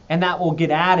picture, and that will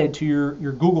get added to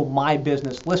your Google My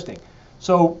Business listing.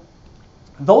 So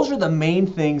those are the main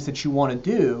things that you want to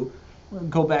do. We'll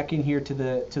go back in here to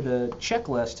the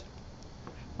checklist.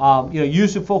 You know,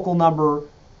 use a focal number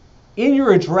in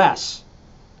your address.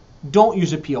 Don't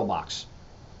use a P.O. box.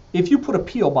 If you put a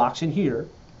P.O. box in here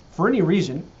for any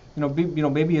reason,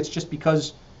 maybe it's just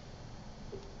because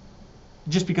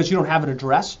you don't have an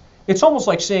address. It's almost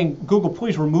like saying, Google,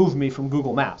 please remove me from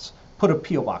Google Maps. Put a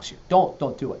P.O. box here.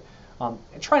 Don't do it.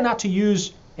 Try not to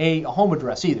use a home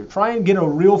address either. Try and get a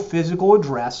real physical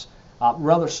address,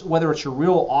 whether it's your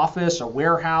real office, a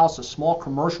warehouse, a small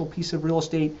commercial piece of real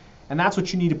estate, and that's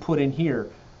what you need to put in here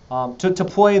to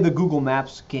play the Google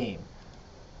Maps game.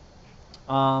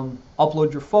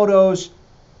 Upload your photos,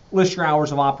 list your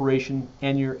hours of operation,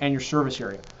 and your service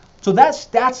area. So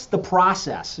that's the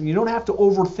process, and you don't have to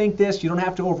overthink this. You don't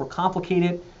have to overcomplicate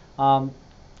it.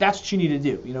 That's what you need to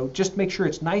do. You know, just make sure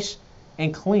it's nice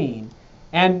and clean,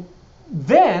 and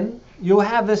then you'll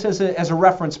have this as a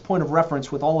reference point of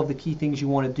reference with all of the key things you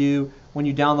want to do when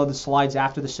you download the slides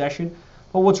after the session.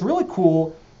 But what's really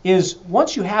cool is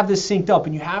once you have this synced up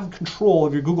and you have control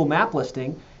of your Google Map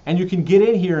listing, and you can get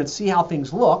in here and see how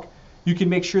things look, you can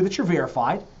make sure that you're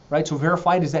verified, right? So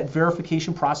verified is that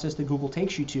verification process that Google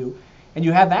takes you to, and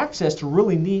you have access to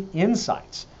really neat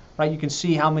insights, right? You can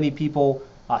see how many people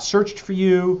searched for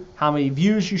you, how many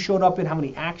views you showed up in, how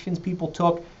many actions people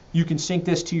took. You can sync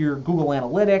this to your Google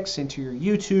Analytics, into your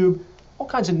YouTube, all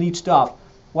kinds of neat stuff.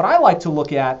 What I like to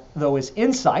look at, though, is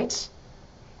insights,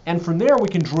 and from there we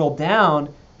can drill down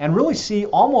and really see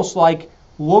almost like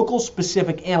local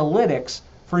specific analytics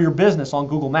for your business on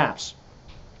Google Maps.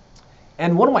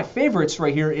 And one of my favorites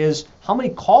right here is how many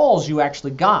calls you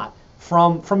actually got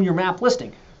from your map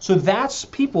listing. So that's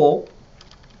people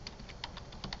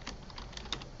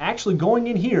actually going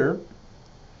in here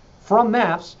from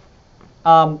Maps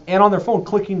and on their phone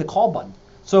clicking the call button.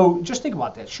 So just think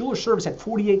about that. Schuler Service had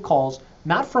 48 calls,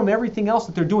 not from everything else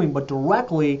that they're doing, but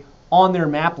directly on their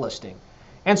map listing.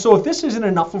 And so if this isn't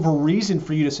enough of a reason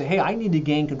for you to say, hey, I need to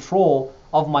gain control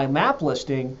of my map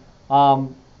listing, I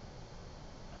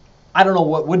don't know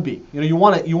what would be. You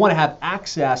want to have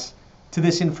access to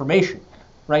this information,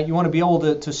 right? You want to be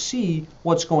able to see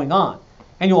what's going on.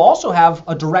 And you'll also have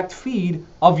a direct feed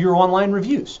of your online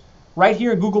reviews. Right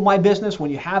here in Google My Business, when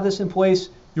you have this in place,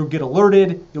 you'll get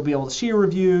alerted, you'll be able to see your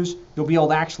reviews, you'll be able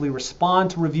to actually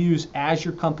respond to reviews as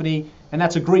your company, and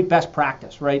that's a great best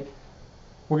practice, right?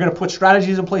 We're going to put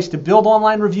strategies in place to build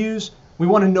online reviews. We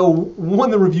want to know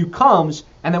when the review comes,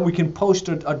 and then we can post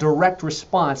a direct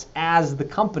response as the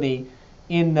company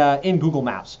in Google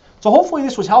Maps. So hopefully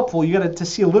this was helpful. You got to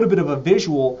see a little bit of a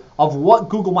visual of what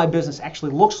Google My Business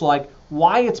actually looks like,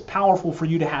 why it's powerful for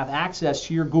you to have access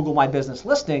to your Google My Business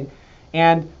listing,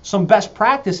 and some best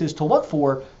practices to look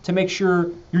for to make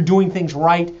sure you're doing things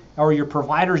right or your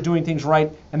provider is doing things right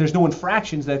and there's no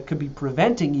infractions that could be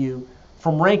preventing you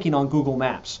from ranking on Google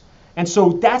Maps. And so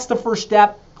that's the first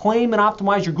step. Claim and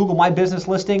optimize your Google My Business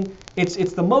listing. It's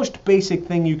the most basic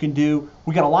thing you can do.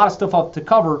 We got a lot of stuff up to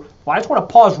cover, but I just want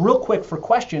to pause real quick for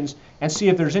questions and see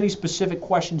if there's any specific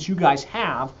questions you guys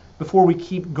have before we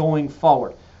keep going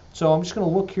forward. So I'm just going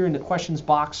to look here in the questions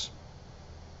box.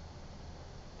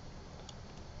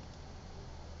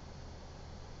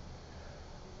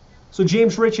 So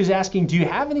James Rich is asking, do you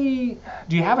have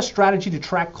a strategy to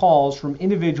track calls from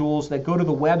individuals that go to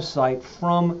the website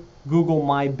from Google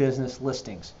My Business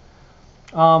listings?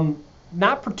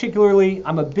 Not particularly.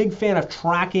 I'm a big fan of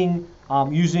tracking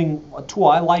using a tool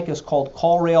I like is called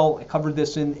CallRail. I covered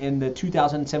this in the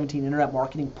 2017 Internet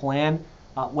Marketing Plan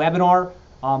webinar.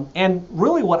 And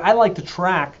really what I like to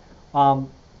track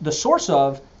the source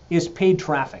of is paid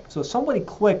traffic. So if somebody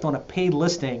clicked on a paid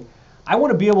listing, I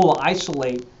want to be able to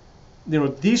isolate,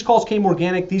 these calls came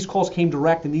organic, these calls came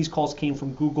direct, and these calls came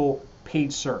from Google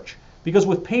paid search. Because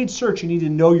with paid search, you need to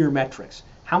know your metrics.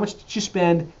 How much did you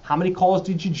spend? How many calls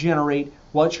did you generate?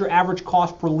 What's your average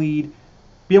cost per lead?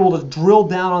 Be able to drill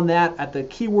down on that at the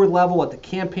keyword level, at the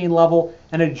campaign level,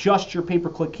 and adjust your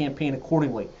pay-per-click campaign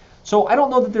accordingly. So I don't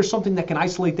know that there's something that can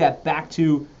isolate that back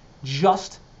to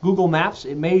just Google Maps.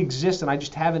 It may exist, and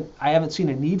I haven't seen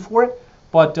a need for it,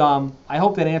 but I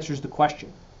hope that answers the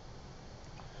question.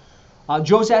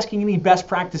 Joe's asking any best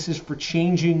practices for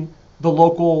changing the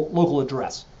local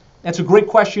address. That's a great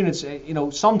question. It's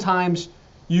sometimes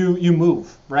you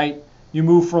move, right? You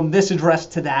move from this address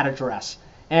to that address,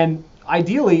 and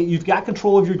ideally you've got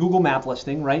control of your Google Map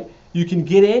listing, right? You can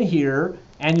get in here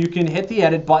and you can hit the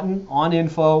edit button on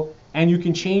info and you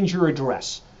can change your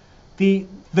address. The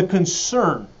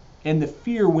concern and the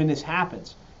fear when this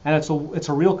happens, and it's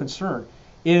a real concern,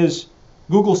 is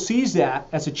Google sees that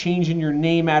as a change in your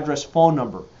name, address, phone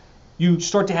number. You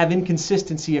start to have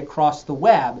inconsistency across the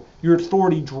web. Your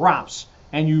authority drops,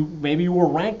 and maybe you were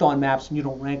ranked on Maps and you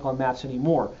don't rank on Maps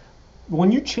anymore.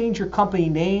 When you change your company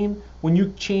name, when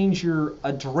you change your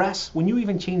address, when you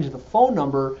even change the phone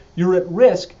number, you're at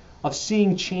risk of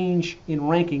seeing change in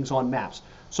rankings on Maps.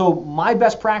 So my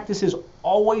best practice is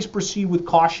always proceed with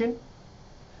caution.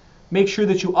 Make sure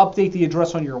that you update the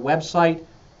address on your website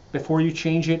before you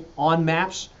change it on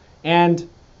Maps. And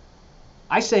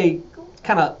I say,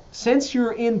 since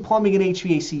you're in plumbing and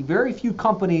HVAC, very few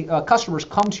customers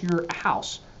come to your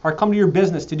house or come to your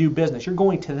business to do business. You're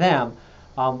going to them.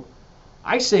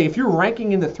 I say if you're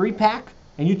ranking in the 3-pack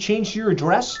and you change your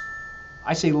address,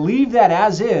 I say leave that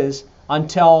as is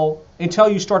until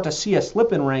you start to see a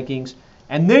slip in rankings,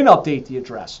 and then update the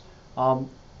address.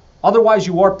 Otherwise,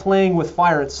 you are playing with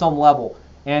fire at some level.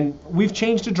 And we've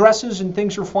changed addresses and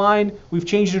things are fine. We've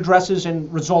changed addresses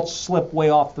and results slip way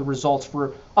off the results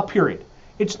for a period.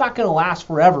 It's not going to last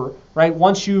forever, right?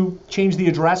 Once you change the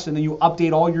address and then you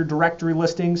update all your directory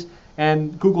listings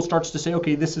and Google starts to say,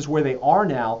 okay, this is where they are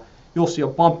now, you'll see a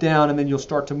bump down and then you'll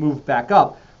start to move back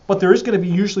up. But there is going to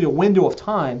be usually a window of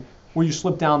time where you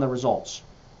slip down the results.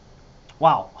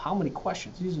 Wow, how many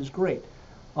questions? This is great.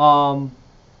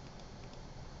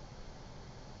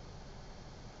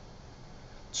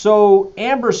 So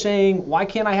Amber's saying, why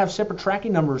can't I have separate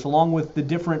tracking numbers along with the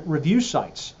different review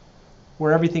sites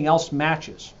where everything else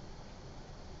matches?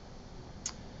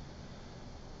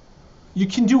 You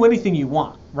can do anything you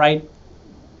want, right?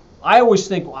 I always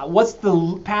think, what's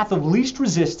the path of least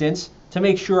resistance to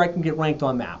make sure I can get ranked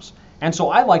on Maps? And so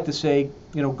I like to say,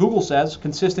 Google says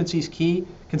consistency is key,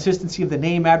 consistency of the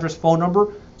name, address, phone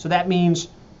number. So that means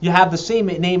you have the same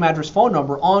name, address, phone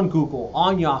number on Google,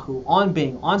 on Yahoo, on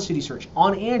Bing, on CitySearch,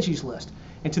 on Angie's List.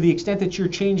 And to the extent that you're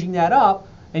changing that up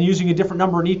and using a different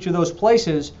number in each of those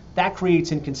places, that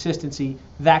creates inconsistency.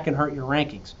 That can hurt your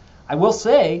rankings. I will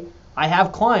say, I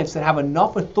have clients that have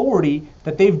enough authority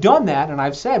that they've done that, and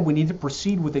I've said we need to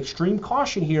proceed with extreme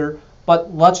caution here,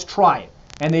 but let's try it.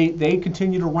 And they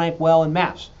continue to rank well in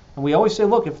maps. And we always say,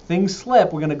 look, if things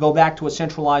slip, we're going to go back to a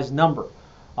centralized number.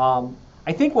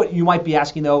 I think what you might be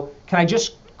asking, though, can I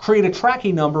just create a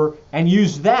tracking number and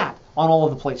use that on all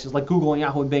of the places, like Google and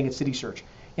Yahoo and Bing and CitySearch?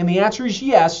 And the answer is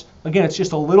yes. Again, it's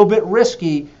just a little bit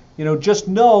risky. Just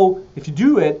know if you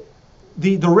do it,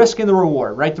 the risk and the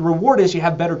reward, right? The reward is you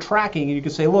have better tracking, and you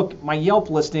can say, look, my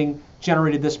Yelp listing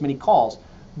generated this many calls.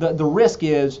 The risk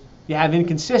is you have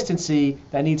inconsistency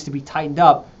that needs to be tightened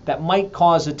up that might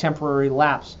cause a temporary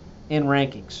lapse in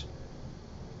rankings.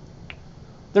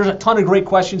 There's a ton of great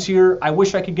questions here. I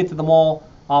wish I could get to them all.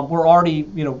 We're already,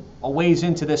 a ways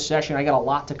into this session. I got a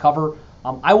lot to cover.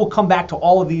 I will come back to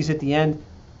all of these at the end.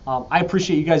 I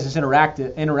appreciate you guys'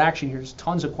 interaction here. There's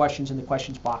tons of questions in the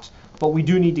questions box, but we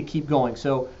do need to keep going.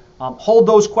 So hold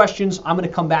those questions. I'm going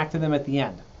to come back to them at the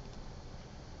end.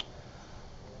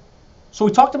 So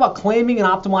we talked about claiming and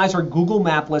optimize our Google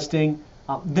map listing.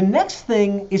 The next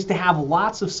thing is to have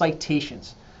lots of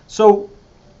citations. So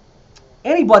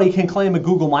anybody can claim a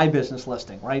Google My Business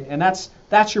listing, right? And that's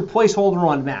your placeholder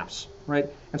on maps, right?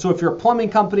 And so if you're a plumbing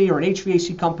company or an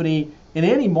HVAC company in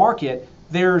any market,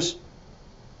 there's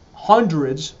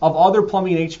hundreds of other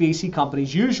plumbing and HVAC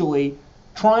companies usually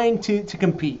trying to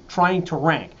compete, trying to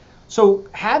rank. So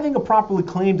having a properly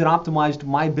claimed and optimized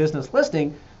My Business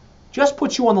listing just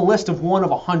puts you on the list of 1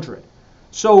 of 100.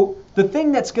 So the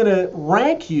thing that's going to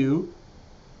rank you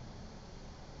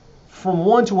from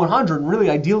 1 to 100, and really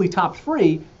ideally top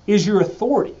 3, is your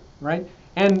authority, right?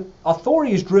 And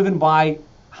authority is driven by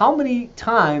how many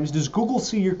times does Google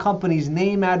see your company's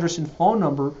name, address, and phone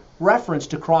number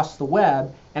referenced across the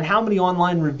web, and how many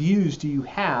online reviews do you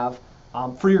have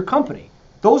for your company.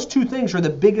 Those two things are the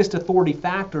biggest authority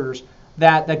factors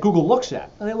that Google looks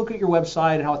at. And they look at your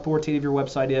website and how authoritative your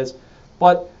website is.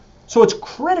 But so it's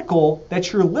critical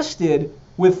that you're listed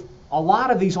with a lot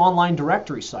of these online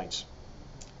directory sites.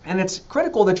 And it's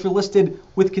critical that you're listed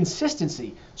with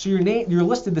consistency. So you're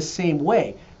listed the same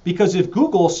way. Because if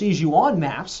Google sees you on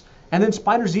maps and then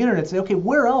spiders the internet and say, okay,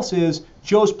 where else is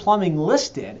Joe's Plumbing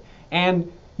listed?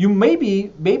 And you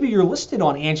maybe you're listed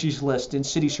on Angie's List in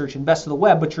CitySearch and Best of the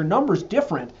Web, but your number's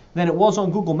different than it was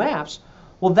on Google Maps.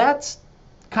 Well, that's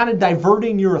kind of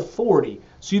diverting your authority,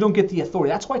 so you don't get the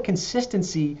authority. That's why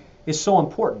consistency is so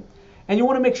important. And you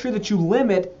want to make sure that you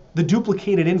limit the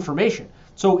duplicated information.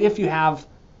 So if you have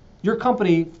your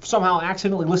company somehow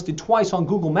accidentally listed twice on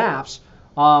Google Maps,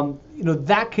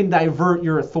 that can divert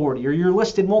your authority. Or you're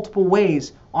listed multiple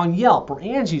ways on Yelp or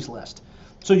Angie's List.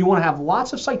 So you want to have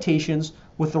lots of citations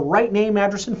with the right name,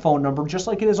 address, and phone number, just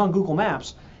like it is on Google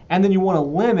Maps. And then you want to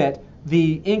limit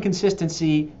the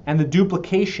inconsistency and the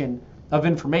duplication of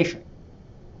information.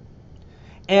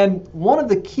 And one of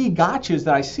the key gotchas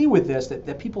that I see with this,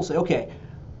 that people say, okay,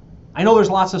 I know there's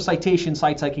lots of citation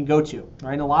sites I can go to,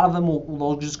 right? And a lot of them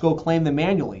they'll just go claim them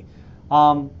manually.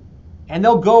 And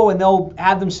they'll go and they'll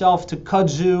add themselves to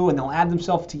Kudzu, and they'll add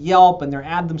themselves to Yelp, and they'll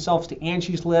add themselves to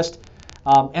Angie's List.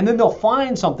 And then they'll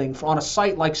find something on a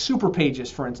site like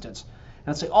Superpages, for instance,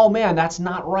 and say, oh man, that's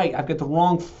not right. I've got the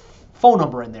wrong phone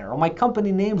number in there, or my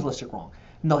company name's listed wrong.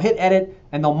 And they'll hit edit,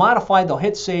 and they'll modify, they'll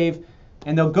hit save,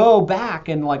 and they'll go back,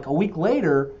 and like a week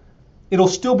later, it'll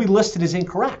still be listed as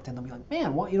incorrect. And they'll be like,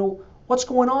 man, what's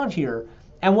going on here?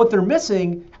 And what they're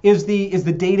missing is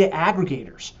the data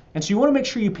aggregators. And so you want to make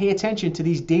sure you pay attention to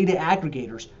these data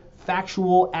aggregators: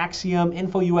 Factual, Axiom,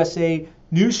 InfoUSA,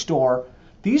 Newstar.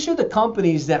 These are the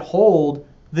companies that hold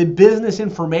the business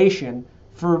information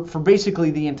for basically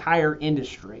the entire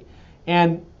industry.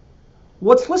 And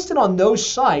what's listed on those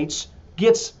sites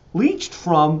gets leached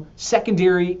from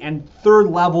secondary and third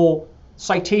level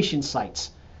citation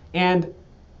sites. And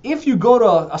if you go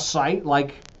to a site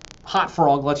like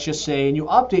HotFrog, let's just say, and you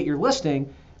update your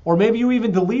listing, or maybe you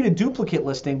even delete a duplicate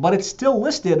listing, but it's still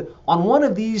listed on one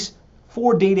of these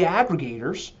 4 data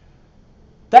aggregators,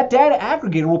 that data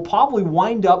aggregator will probably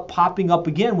wind up popping up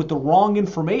again with the wrong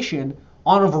information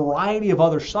on a variety of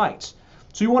other sites.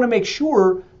 So you want to make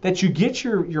sure that you get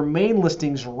your main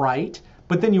listings right,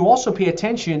 but then you also pay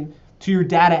attention to your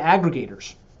data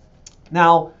aggregators.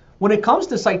 Now, when it comes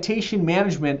to citation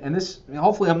management, and this,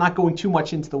 hopefully I'm not going too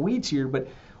much into the weeds here, but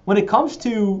when it comes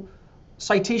to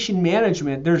citation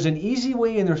management, there's an easy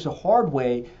way and there's a hard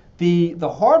way. The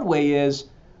hard way is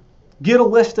get a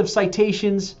list of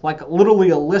citations, like literally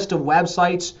a list of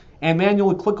websites, and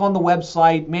manually click on the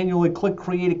website, manually click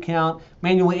create account,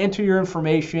 manually enter your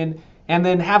information, and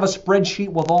then have a spreadsheet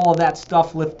with all of that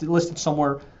stuff listed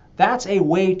somewhere. That's a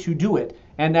way to do it,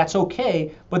 and that's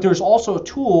okay, but there's also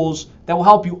tools that will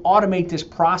help you automate this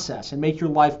process and make your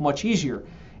life much easier.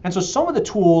 And so some of the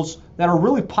tools that are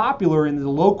really popular in the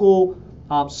local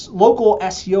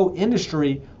SEO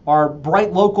industry are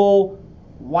BrightLocal,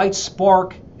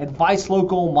 WhiteSpark,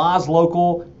 AdviceLocal,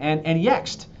 MozLocal, and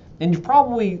Yext. And you've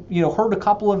probably heard a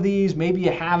couple of these, maybe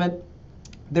you haven't.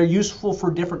 They're useful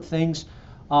for different things.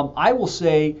 I will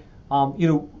say,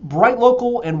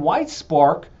 BrightLocal and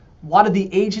WhiteSpark, a lot of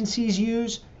the agencies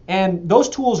use, and those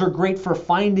tools are great for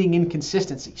finding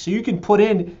inconsistency. So you can put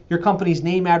in your company's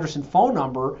name, address, and phone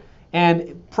number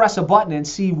and press a button and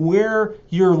see where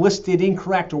you're listed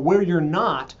incorrect or where you're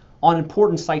not on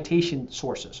important citation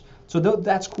sources. So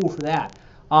that's cool for that.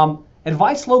 AdviceLocal,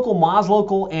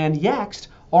 MozLocal, and Yext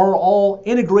are all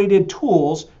integrated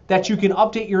tools that you can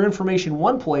update your information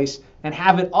one place and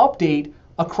have it update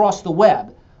across the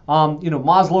web.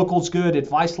 MozLocal's good,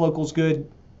 AdviceLocal's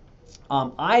good.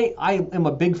 I am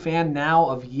a big fan now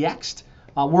of Yext.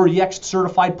 We're Yext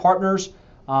certified partners.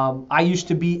 I used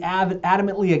to be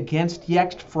adamantly against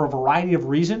Yext for a variety of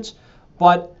reasons,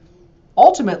 but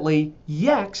ultimately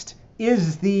Yext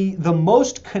is the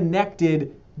most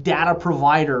connected data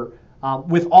provider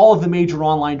with all of the major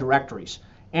online directories.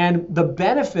 And the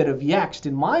benefit of Yext,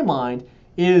 in my mind,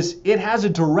 is it has a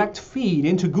direct feed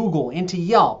into Google, into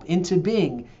Yelp, into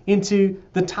Bing, into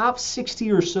the top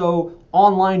 60 or so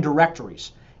online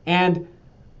directories. And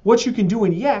what you can do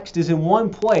in Yext is in one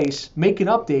place, make an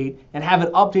update and have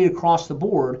it update across the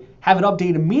board, have it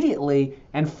update immediately,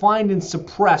 and find and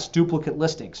suppress duplicate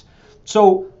listings.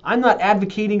 So I'm not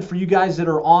advocating for you guys that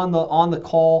are on the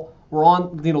call or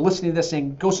on listening to this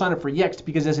saying go sign up for Yext,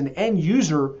 because as an end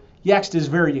user, Yext is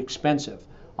very expensive.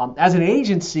 As an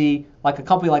agency, like a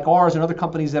company like ours and other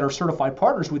companies that are certified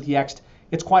partners with Yext,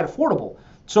 it's quite affordable.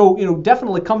 So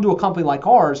definitely come to a company like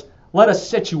ours. Let us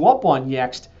set you up on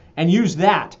Yext and use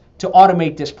that to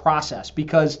automate this process,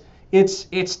 because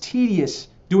it's tedious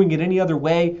doing it any other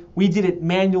way. We did it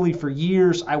manually for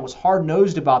years. I was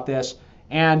hard-nosed about this,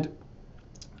 and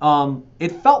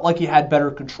it felt like you had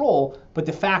better control, but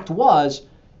the fact was,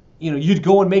 you'd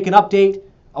go and make an update.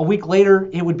 A week later,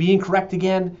 it would be incorrect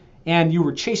again, and you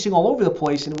were chasing all over the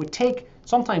place, and it would take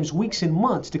sometimes weeks and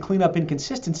months to clean up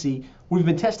inconsistency. We've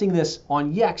been testing this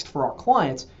on Yext for our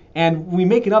clients, and we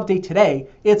make an update today.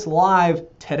 It's live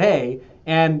today,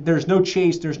 and there's no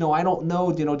chase. There's no, I don't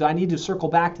know, do I need to circle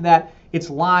back to that? It's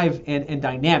live and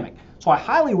dynamic. So I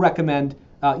highly recommend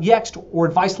Yext or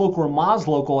AdviceLocal or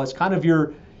MozLocal as kind of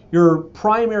your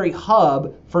primary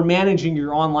hub for managing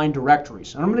your online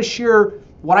directories. And I'm going to share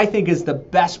what I think is the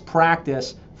best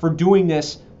practice for doing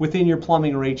this within your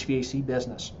plumbing or HVAC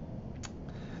business.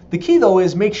 The key, though,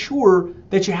 is make sure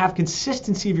that you have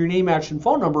consistency of your name, address, and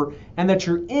phone number, and that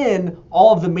you're in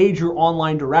all of the major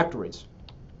online directories.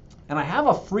 And I have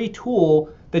a free tool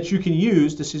that you can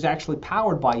use. This is actually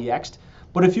powered by Yext.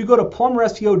 But if you go to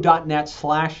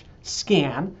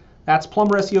plumberseo.net/scan, that's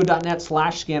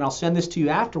plumberseo.net/scan. I'll send this to you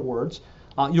afterwards.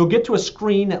 You'll get to a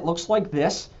screen that looks like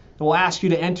this. It will ask you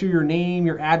to enter your name,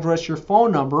 your address, your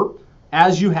phone number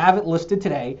as you have it listed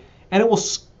today, and it will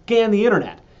scan the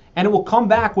internet. And it will come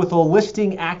back with a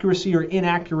listing accuracy or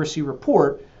inaccuracy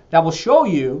report that will show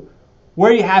you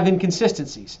where you have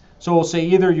inconsistencies. So it will say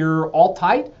either you're all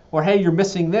tight, or hey, you're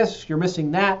missing this, you're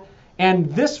missing that. And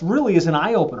this really is an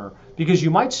eye-opener, because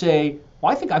you might say,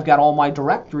 well, I think I've got all my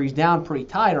directories down pretty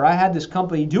tight, or I had this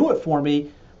company do it for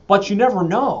me, but you never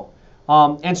know.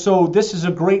 And so this is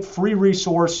a great free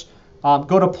resource.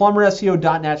 Go to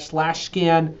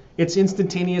plumberseo.net/scan. It's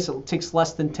instantaneous. It takes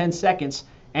less than 10 seconds,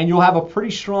 and you'll have a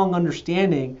pretty strong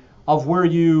understanding of where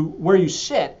you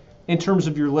sit in terms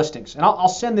of your listings. And I'll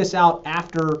send this out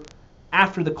after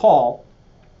the call,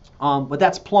 but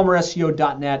that's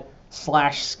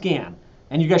plumberseo.net/scan.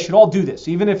 And you guys should all do this.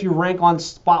 Even if you rank on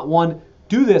spot 1,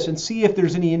 do this and see if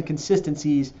there's any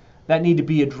inconsistencies that need to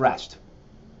be addressed.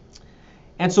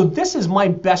 And so this is my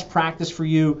best practice for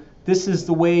you. This is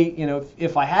the way,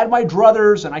 if I had my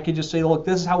druthers and I could just say, look,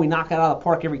 this is how we knock it out of the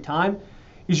park every time,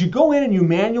 is you go in and you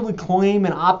manually claim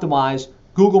and optimize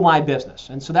Google My Business.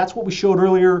 And so that's what we showed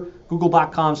earlier,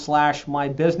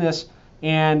 google.com/mybusiness,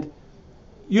 and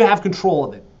you have control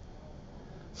of it.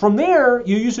 From there,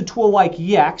 you use a tool like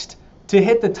Yext to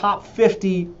hit the top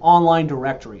 50 online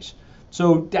directories.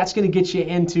 So that's going to get you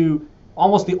into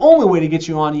almost the only way to get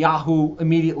you on Yahoo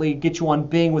immediately, get you on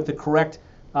Bing with the correct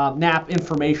NAP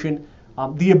information.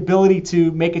 the ability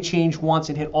to make a change once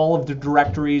and hit all of the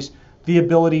directories, the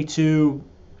ability to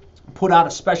put out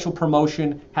a special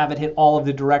promotion, have it hit all of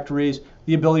the directories,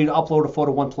 the ability to upload a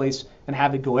photo one place and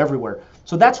have it go everywhere.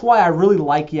 So that's why I really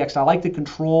like Yext. I like the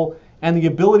control and the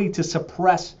ability to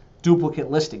suppress duplicate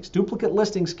listings. Duplicate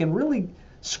listings can really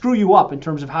screw you up in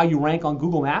terms of how you rank on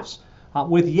Google Maps.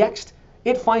 With Yext,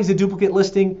 it finds a duplicate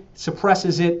listing,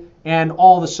 suppresses it, and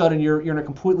all of a sudden you're in a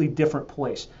completely different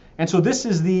place. And so this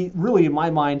is really, in my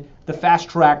mind, the fast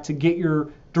track to get your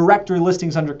directory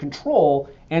listings under control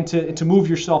and to move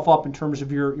yourself up in terms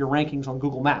of your rankings on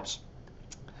Google Maps.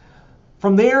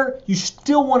 From there, you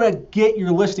still want to get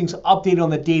your listings updated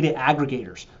on the data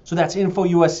aggregators. So that's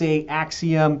InfoUSA,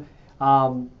 Axiom,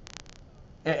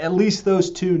 at least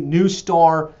those two,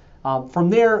 Newstar.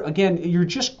 From there, again, you're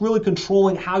just really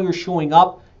controlling how you're showing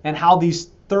up and how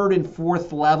these third and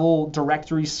fourth level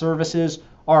directory services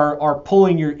are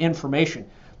pulling your information.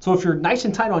 So if you're nice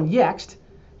and tight on Yext,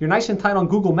 you're nice and tight on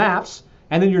Google Maps,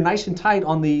 and then you're nice and tight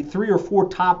on the 3 or 4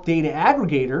 top data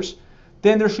aggregators,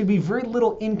 then there should be very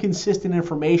little inconsistent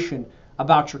information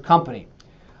about your company.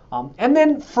 And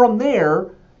then from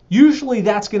there, usually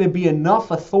that's going to be enough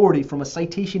authority from a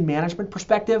citation management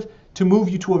perspective to move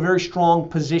you to a very strong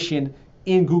position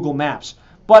in Google Maps.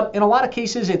 But in a lot of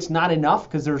cases, it's not enough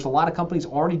because there's a lot of companies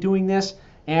already doing this,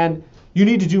 and you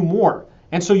need to do more.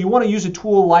 And so you want to use a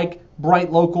tool like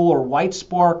BrightLocal or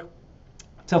WhiteSpark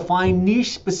to find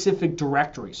niche-specific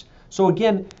directories. So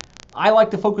again, I like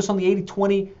to focus on the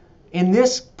 80-20. In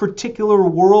this particular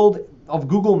world of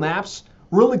Google Maps,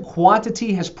 really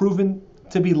quantity has proven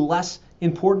to be less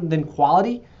important than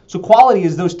quality. So quality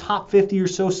is those top 50 or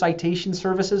so citation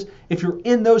services. If you're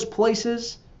in those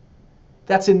places,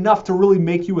 that's enough to really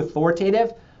make you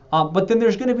authoritative. But then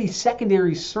there's going to be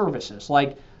secondary services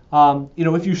like,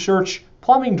 if you search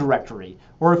plumbing directory,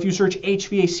 or if you search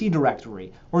HVAC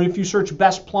directory, or if you search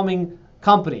best plumbing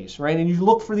companies, right? And you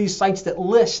look for these sites that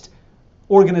list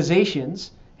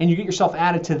organizations and you get yourself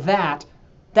added to that,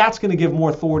 that's going to give more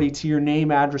authority to your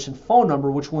name, address, and phone number,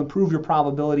 which will improve your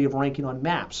probability of ranking on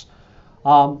maps.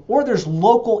 Or there's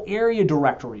local area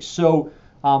directories. So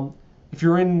if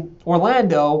you're in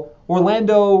Orlando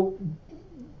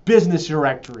business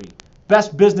directory,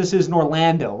 best businesses in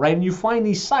Orlando, right? And you find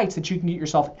these sites that you can get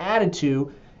yourself added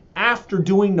to after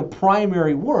doing the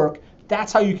primary work.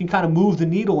 That's how you can kind of move the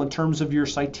needle in terms of your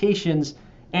citations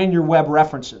and your web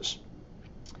references.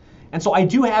 And so I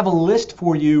do have a list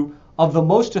for you of the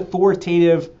most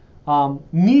authoritative,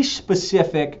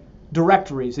 niche-specific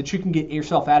directories that you can get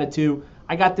yourself added to.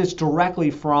 I got this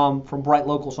directly from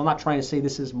BrightLocal, so I'm not trying to say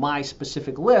this is my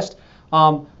specific list,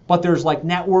 but there's like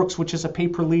Networks, which is a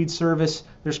pay-per-lead service.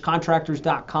 There's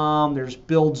Contractors.com, there's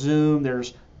BuildZoom,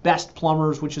 there's Best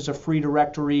Plumbers, which is a free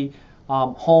directory,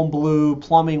 HomeBlue,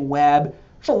 Plumbing Web.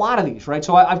 There's a lot of these, right?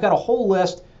 So I've got a whole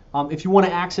list. If you want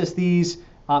to access these,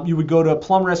 you would go to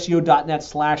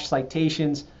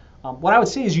plumberseo.net/citations. What I would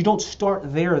say is you don't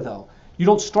start there, though. You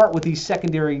don't start with these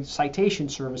secondary citation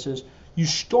services. You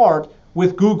start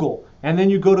with Google, and then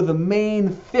you go to the main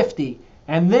 50,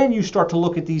 and then you start to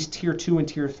look at these tier 2 and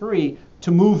tier 3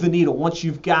 to move the needle. Once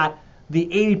you've got the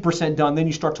 80% done, then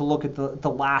you start to look at the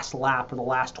last lap or the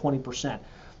last 20%.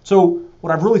 So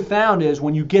what I've really found is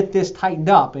when you get this tightened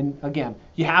up, and again,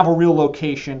 you have a real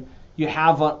location, you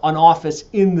have an office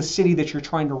in the city that you're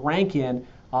trying to rank in,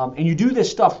 and you do this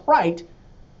stuff right,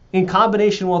 in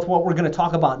combination with what we're going to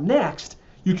talk about next,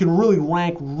 you can really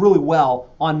rank really well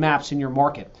on maps in your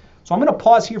market. So I'm going to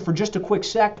pause here for just a quick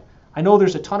sec. I know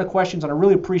there's a ton of questions, and I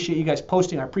really appreciate you guys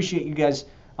posting. I appreciate you guys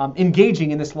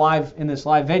engaging in this live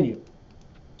venue.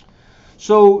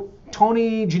 So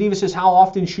Tony Geneva says, how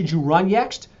often should you run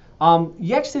Yext?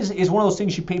 Yext is one of those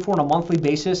things you pay for on a monthly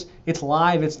basis. It's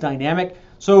live, it's dynamic.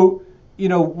 So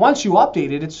once you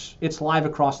update it, it's live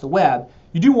across the web.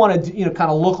 You do want to kind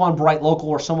of look on BrightLocal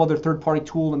or some other third-party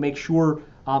tool to make sure.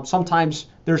 Sometimes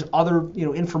there's other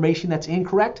information that's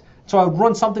incorrect. So I would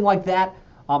run something like that,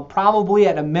 probably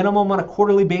at a minimum on a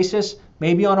quarterly basis,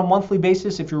 maybe on a monthly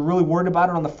basis if you're really worried about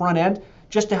it on the front end,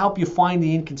 just to help you find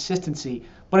the inconsistency.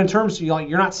 But in terms of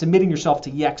you're not submitting yourself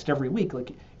to Yext every week.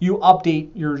 Like you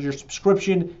update your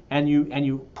subscription and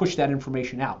you push that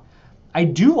information out. I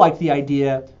do like the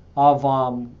idea of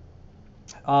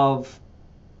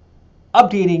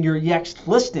updating your Yext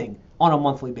listing on a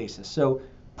monthly basis. So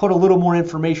put a little more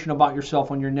information about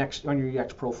yourself on your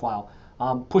Yext profile.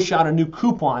 Push out a new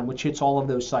coupon which hits all of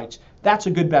those sites. That's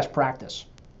a good best practice.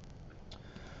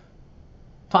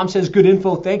 Tom says good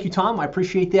info. Thank you, Tom. I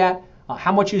appreciate that.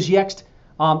 How much is Yext?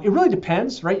 It really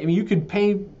depends, right? I mean, you could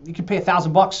pay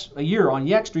 $1,000 a year on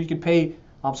Yext, or you could pay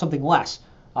something less.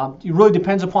 It really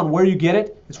depends upon where you get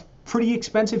it. It's pretty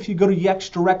expensive if you go to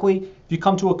Yext directly. If you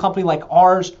come to a company like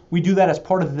ours, we do that as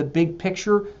part of the big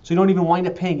picture, so you don't even wind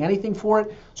up paying anything for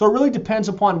it. So it really depends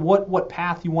upon what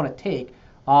path you want to take.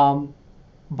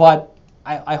 But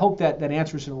I hope that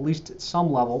answers it at least at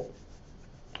some level.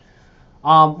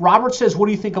 Robert says, what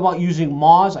do you think about using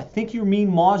Moz? I think you mean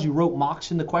Moz. You wrote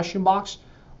Mox in the question box.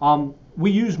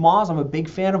 We use Moz. I'm a big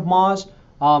fan of Moz.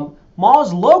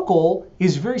 Moz Local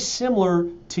is very similar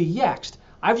to Yext.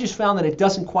 I've just found that it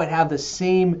doesn't quite have the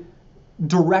same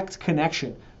direct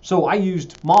connection. So I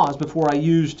used Moz before I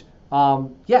used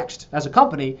Yext as a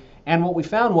company, and what we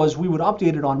found was we would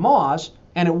update it on Moz,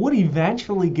 and it would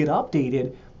eventually get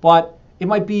updated, but it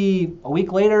might be a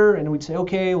week later, and we'd say,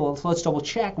 okay, well, let's double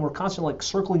check, and we're constantly like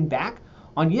circling back.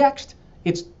 On Yext,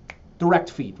 it's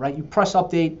direct feed, right? You press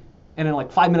update, and then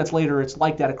like 5 minutes later, it's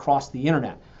like that across the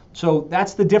internet. So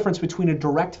that's the difference between a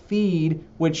direct feed,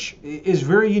 which is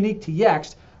very unique to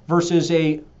Yext, versus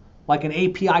like an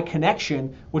API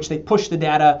connection, which they push the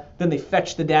data, then they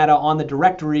fetch the data on the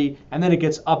directory, and then it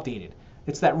gets updated.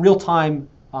 It's that real-time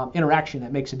interaction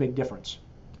that makes a big difference.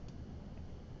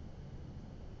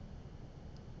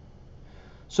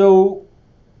 So,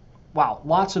 wow,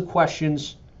 lots of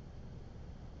questions.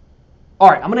 All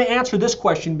right, I'm going to answer this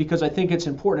question because I think it's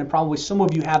important, and probably some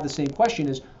of you have the same question,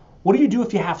 is what do you do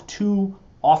if you have 2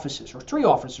 offices or 3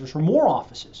 offices or more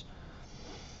offices?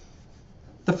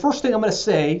 The first thing I'm going to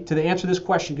say to answer this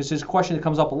question, because it's a question that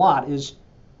comes up a lot, is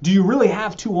do you really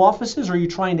have 2 offices, or are you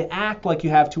trying to act like you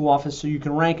have 2 offices so you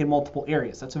can rank in multiple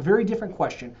areas? That's a very different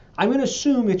question. I'm going to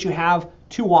assume that you have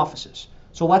 2 offices.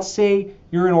 So let's say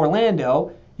you're in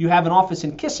Orlando, you have an office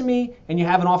in Kissimmee, and you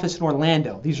have an office in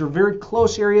Orlando. These are very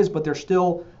close areas, but they're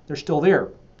still there.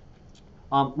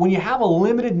 When you have a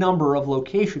limited number of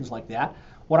locations like that,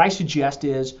 what I suggest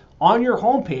is on your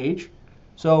home page,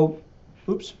 so,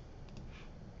 oops.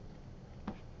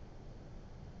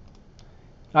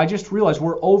 I just realized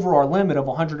we're over our limit of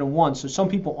 101, so some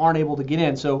people aren't able to get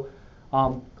in. So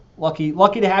lucky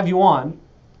to have you on.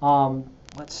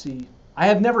 Let's see. I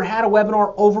have never had a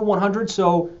webinar over 100,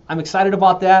 so I'm excited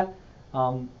about that.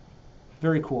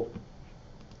 Very cool.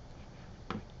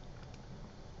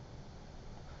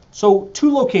 So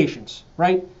 2 locations,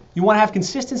 right? You want to have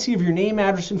consistency of your name,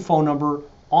 address, and phone number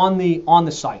on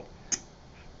the site.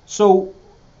 So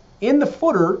in the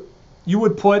footer, you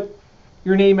would put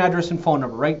your name, address, and phone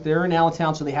number, right? They're in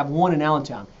Allentown, so they have one in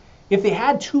Allentown. If they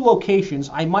had 2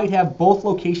 locations, I might have both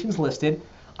locations listed.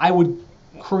 I would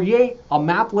create a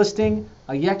map listing,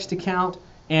 a Yext account,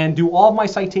 and do all of my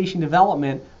citation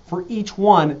development for each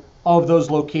one of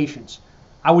those locations.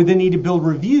 I would then need to build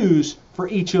reviews for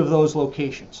each of those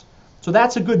locations. So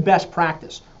that's a good best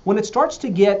practice. When it starts to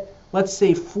get, let's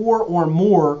say, 4 or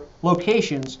more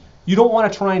locations, you don't want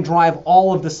to try and drive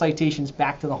all of the citations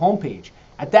back to the home page.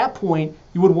 At that point,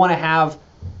 you would want to have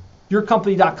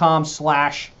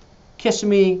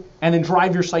yourcompany.com/Kissimmee and then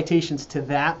drive your citations to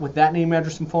that with that name,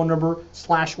 address, and phone number,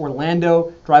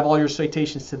 /Orlando, drive all your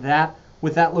citations to that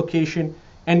with that location.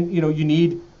 And you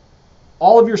need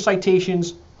all of your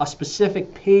citations, a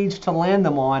specific page to land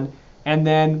them on, and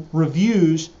then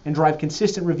reviews, and drive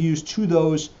consistent reviews to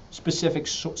those specific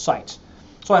sites.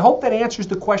 So I hope that answers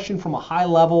the question from a high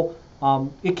level.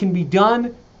 It can be done.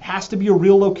 It has to be a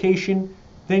real location.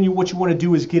 Then what you want to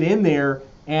do is get in there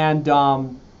and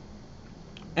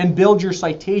build your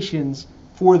citations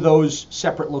for those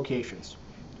separate locations.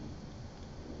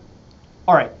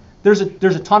 All right, there's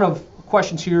a ton of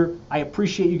questions here. I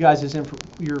appreciate you guys'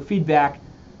 your feedback.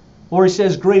 Lori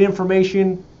says, great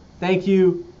information. Thank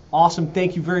you. Awesome.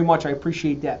 Thank you very much. I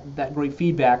appreciate that great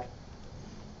feedback.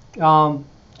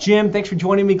 Jim, thanks for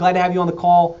joining me. Glad to have you on the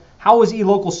call. How is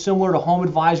eLocal similar to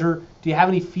HomeAdvisor? Do you have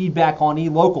any feedback on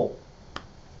eLocal?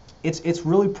 It's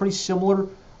really pretty similar.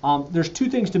 There's 2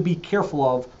 things to be careful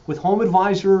of with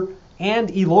HomeAdvisor and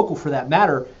eLocal, for that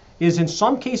matter, is in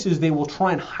some cases they will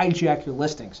try and hijack your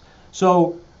listings.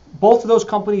 So both of those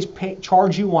companies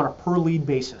charge you on a per lead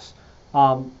basis,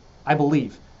 I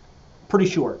believe, pretty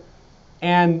sure.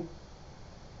 And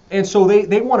so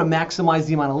they want to maximize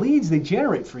the amount of leads they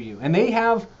generate for you. And they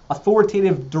have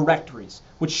authoritative directories,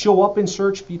 which show up in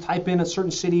search if you type in a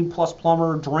certain city plus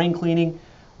plumber, drain cleaning,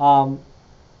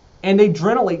 and they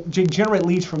generate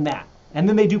leads from that. And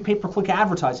then they do pay-per-click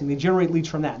advertising. They generate leads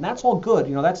from that. And that's all good.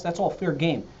 That's all fair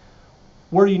game.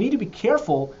 Where you need to be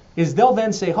careful is they'll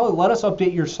then say, oh, let us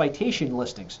update your citation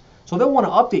listings. So they'll want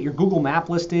to update your Google Map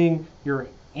listing, your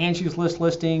Angie's List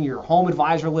listing, your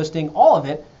HomeAdvisor listing, all of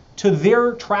it to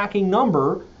their tracking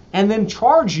number, and then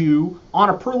charge you on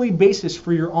a per lead basis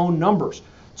for your own numbers.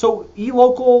 So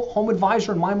eLocal,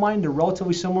 HomeAdvisor, in my mind, they're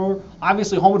relatively similar.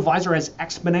 Obviously, HomeAdvisor has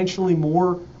exponentially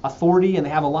more authority and they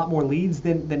have a lot more leads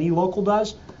than eLocal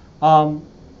does.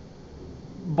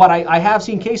 But I have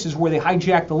seen cases where they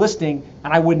hijack the listing,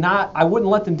 and I wouldn't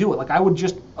let them do it. Like, I would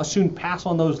just as soon pass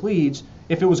on those leads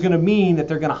if it was going to mean that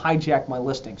they're going to hijack my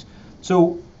listings.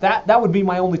 So that would be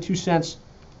my only 2 cents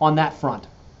on that front.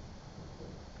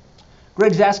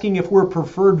 Greg's asking if we're a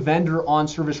preferred vendor on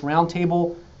Service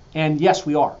Roundtable, and yes,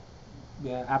 we are.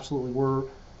 Yeah, absolutely. We're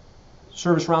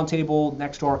Service Roundtable,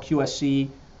 Nexstar, QSC,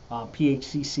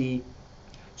 PHCC.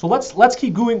 So let's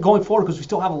keep going forward because we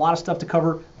still have a lot of stuff to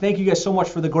cover. Thank you guys so much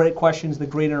for the great questions, the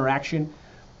great interaction.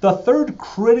 The third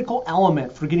critical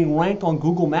element for getting ranked on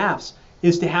Google Maps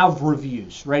is to have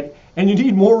reviews, right? And you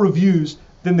need more reviews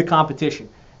than the competition.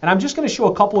 And I'm just going to show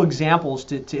a couple examples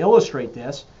to illustrate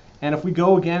this. And if we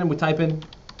go again and we type in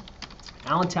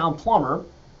Allentown Plumber,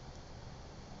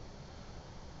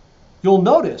 you'll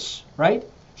notice, right?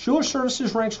 Schuler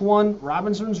Services ranks 1,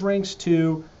 Robinson's ranks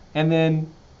 2, and then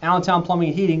Allentown Plumbing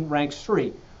and Heating ranks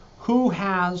 3. Who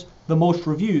has the most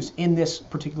reviews in this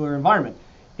particular environment?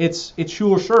 It's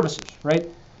Schuler Services, right?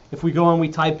 If we go and we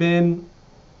type in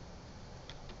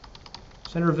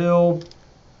Centerville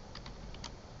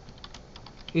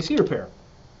AC repair.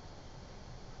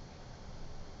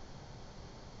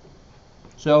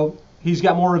 So he's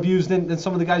got more reviews than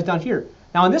some of the guys down here.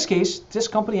 Now in this case, this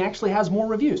company actually has more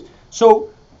reviews. So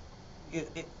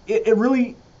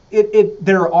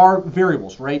there are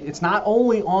variables, right? It's not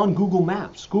only on Google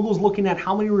Maps. Google's looking at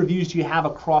how many reviews do you have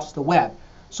across the web.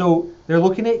 So they're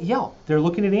looking at Yelp. They're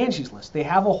looking at Angie's List. They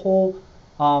have a whole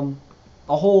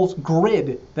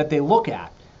grid that they look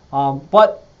at.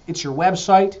 But it's your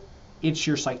website, it's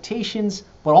your citations,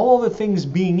 but all other things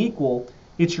being equal,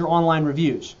 it's your online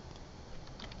reviews.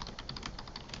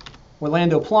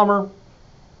 Orlando Plumber,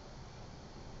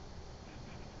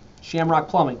 Shamrock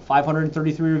Plumbing,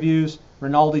 533 reviews.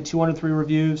 Rinaldi, 203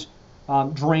 reviews.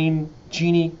 Drain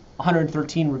Genie,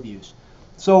 113 reviews.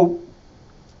 So,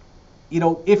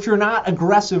 if you're not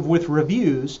aggressive with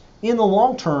reviews, in the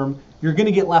long term, you're going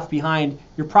to get left behind.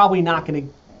 You're probably not going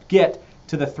to get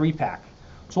to the 3-pack.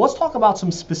 So let's talk about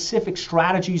some specific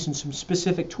strategies and some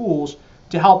specific tools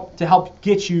to help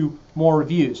get you more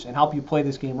reviews and help you play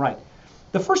this game right.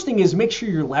 The first thing is make sure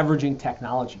you're leveraging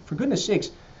technology. For goodness sakes,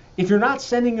 if you're not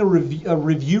sending a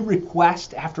review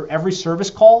request after every service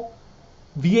call,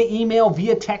 via email,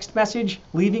 via text message,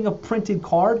 leaving a printed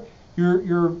card,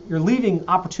 you're leaving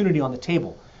opportunity on the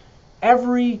table.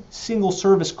 Every single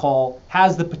service call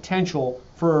has the potential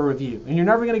for a review, and you're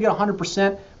never going to get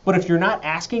 100%. But if you're not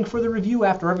asking for the review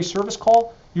after every service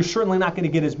call, you're certainly not going to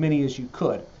get as many as you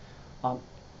could.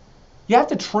 You have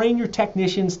to train your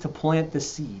technicians to plant the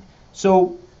seed.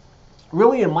 So,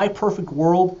 really, in my perfect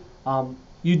world,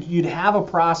 you'd have a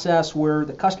process where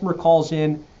the customer calls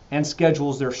in and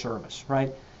schedules their service,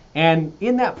 right? And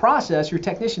in that process, your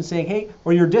technician's saying, hey,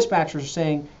 or your dispatchers are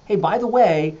saying, hey, by the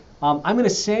way, I'm going to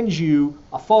send you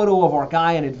a photo of our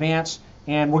guy in advance,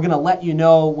 and we're going to let you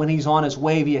know when he's on his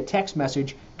way via text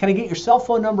message. Can I get your cell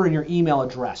phone number and your email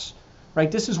address? Right?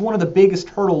 This is one of the biggest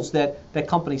hurdles that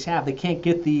companies have. They can't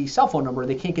get the cell phone number.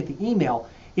 They can't get the email.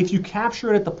 If you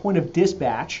capture it at the point of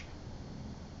dispatch,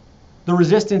 the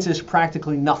resistance is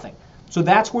practically nothing. So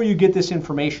that's where you get this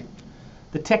information.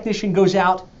 The technician goes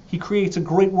out, he creates a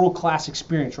great world-class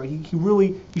experience, right?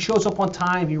 He shows up on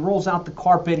time, he rolls out the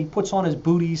carpet, he puts on his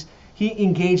booties, he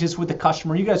engages with the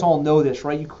customer. You guys all know this,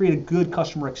 right? You create a good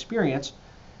customer experience.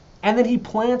 And then he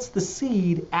plants the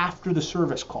seed after the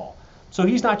service call. So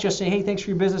he's not just saying, hey, thanks for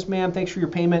your business, ma'am, thanks for your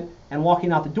payment, and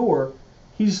walking out the door.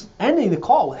 He's ending the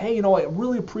call with, hey, I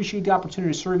really appreciate the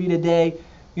opportunity to serve you today.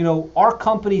 Our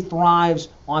company thrives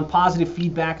on positive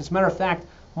feedback. As a matter of fact,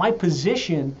 my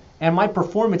position and my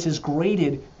performance is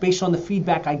graded based on the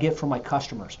feedback I get from my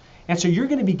customers. And so you're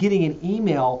going to be getting an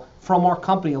email from our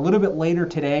company a little bit later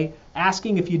today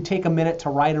asking if you'd take a minute to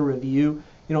write a review.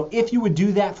 If you would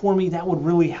do that for me, that would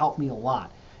really help me a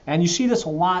lot. And you see this a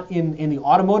lot in the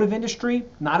automotive industry,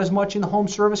 not as much in the home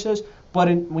services, but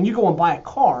when you go and buy a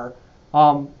car,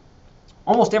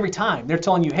 almost every time they're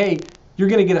telling you, hey, you're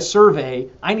going to get a survey,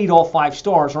 I need all 5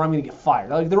 stars or I'm going to get fired.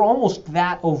 Like, they're almost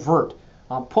that overt.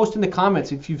 Post in the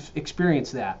comments if you've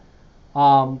experienced that.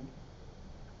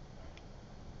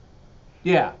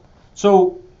 Yeah.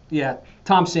 So, yeah,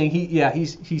 Tom's saying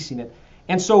he's seen it.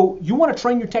 And so you want to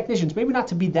train your technicians, maybe not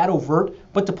to be that overt,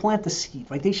 but to plant the seed,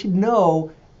 right? They should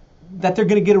know that they're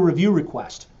going to get a review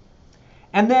request.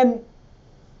 And then,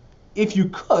 if you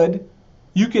could,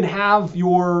 you can have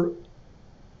your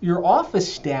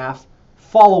office staff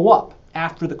follow up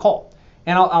after the call.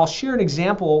 And I'll share an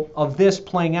example of this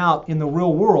playing out in the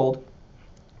real world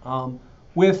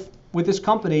with this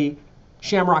company,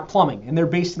 Shamrock Plumbing, and they're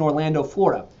based in Orlando,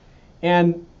 Florida.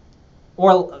 And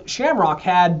Shamrock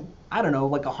had, I don't know,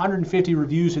 like 150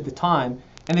 reviews at the time,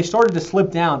 and they started to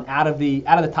slip down out of the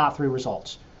top 3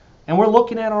 results. And we're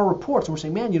looking at our reports, and we're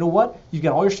saying, man, you know what? You've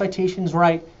got all your citations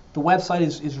right. The website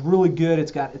is really good.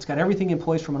 It's got everything in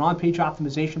place from an on-page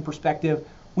optimization perspective.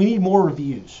 We need more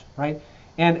reviews, right?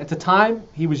 And at the time,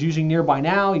 he was using Nearby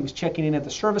Now. He was checking in at the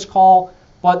service call,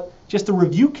 but just the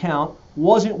review count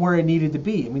wasn't where it needed to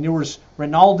be. I mean, there was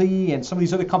Rinaldi and some of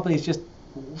these other companies just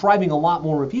driving a lot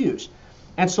more reviews.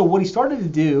 And so what he started to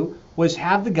do was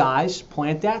have the guys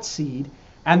plant that seed,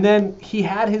 and then he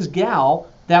had his gal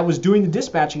that was doing the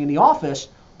dispatching in the office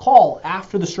call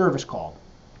after the service call.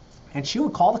 And she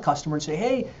would call the customer and say,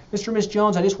 hey, Mr. and Ms.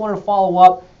 Jones, I just wanted to follow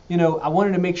up. You know, I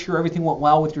wanted to make sure everything went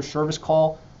well with your service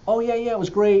call. Oh, yeah, it was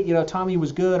great. You know, Tommy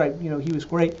was good. He was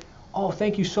great. Oh,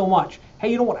 thank you so much.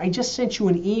 Hey, you know what? I just sent you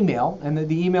an email, and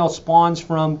the email spawns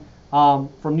from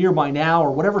Nearby Now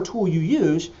or whatever tool you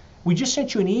use. We just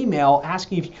sent you an email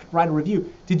asking if you could write a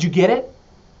review. Did you get it?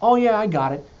 Oh, yeah, I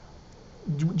got it.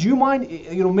 Do you mind,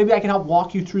 maybe I can help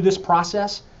walk you through this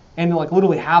process and like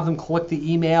literally have them click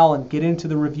the email and get into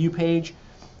the review page?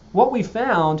 What we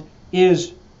found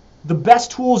is the best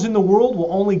tools in the world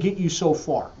will only get you so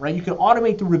far, right? You can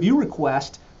automate the review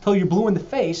request till you're blue in the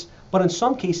face, but in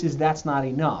some cases that's not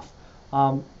enough.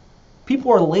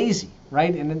 People are lazy,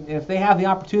 right? And if they have the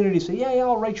opportunity to say, yeah,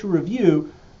 I'll write your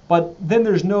review, but then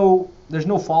there's no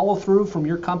follow through from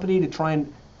your company to try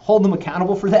and hold them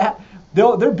accountable for that.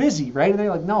 They're busy, right? And they're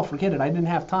like, no, forget it, I didn't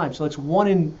have time. So it's one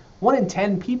in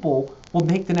 10 people will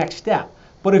make the next step.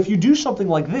 But if you do something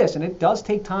like this, and it does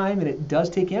take time and it does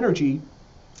take energy,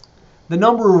 the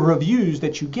number of reviews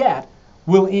that you get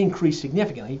will increase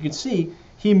significantly. You can see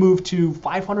he moved to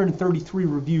 533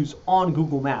 reviews on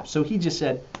Google Maps. So he just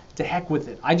said, to heck with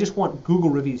it. I just want Google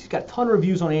reviews. He's got a ton of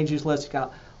reviews on Angie's List. He's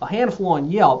got a handful on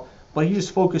Yelp, but he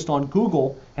just focused on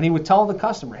Google, and he would tell the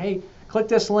customer, hey, click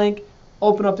this link,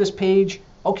 open up this page.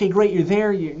 Okay, great, you're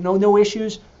there. No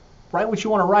issues. Write what you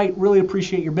want to write. Really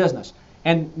appreciate your business.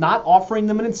 And not offering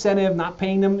them an incentive, not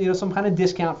paying them some kind of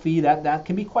discount fee. That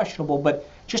can be questionable, but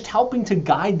just helping to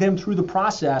guide them through the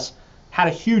process had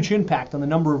a huge impact on the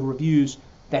number of reviews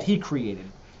that he created.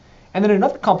 And then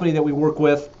another company that we work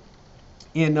with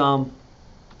in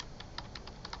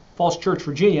Falls Church,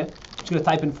 Virginia. I'm just going to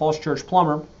type in Falls Church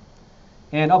Plumber,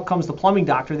 and up comes the Plumbing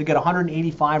Doctor. They got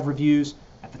 185 reviews.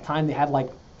 At the time, they had like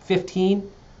 15.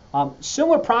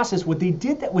 Similar process. What they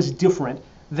did that was different,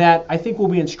 that I think will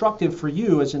be instructive for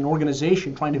you as an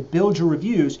organization trying to build your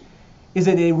reviews, is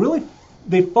that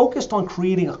they focused on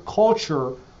creating a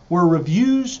culture where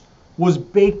reviews was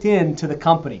baked into the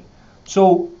company.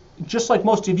 So just like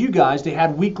most of you guys, they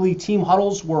had weekly team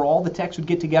huddles where all the techs would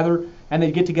get together, and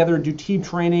they'd get together and do team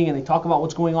training, and they talk about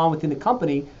what's going on within the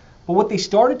company. But what they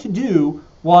started to do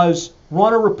was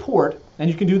run a report, and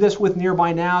you can do this with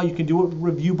Nearby Now, you can do it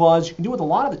with ReviewBuzz, you can do it with a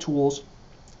lot of the tools,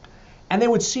 and they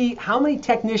would see how many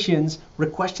technicians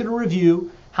requested a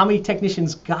review, how many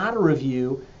technicians got a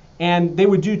review, and they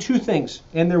would do two things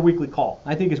in their weekly call.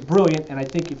 I think it's brilliant, and I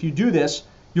think if you do this,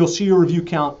 you'll see your review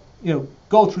count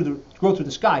go through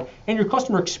the sky, and your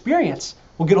customer experience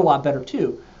will get a lot better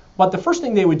too. But the first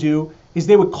thing they would do is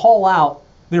they would call out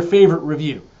their favorite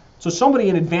review. So somebody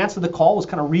in advance of the call was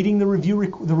kind of reading the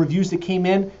reviews that came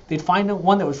in. They'd find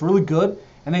one that was really good,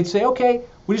 and they'd say, okay,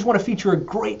 we just want to feature a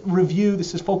great review.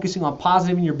 This is focusing on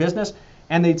positive in your business.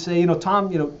 And they'd say,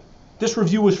 Tom, this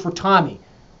review was for Tommy.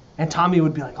 And Tommy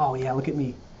would be like, oh yeah, look at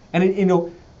me.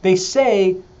 And they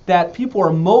say that people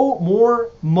are more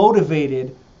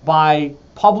motivated by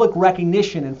public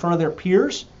recognition in front of their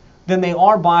peers than they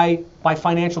are by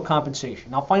financial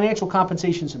compensation. Now, financial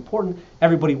compensation is important.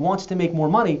 Everybody wants to make more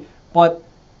money, but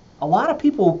a lot of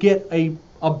people get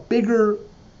a bigger,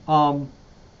 I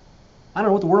don't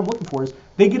know what the word I'm looking for is,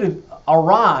 they get a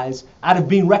rise out of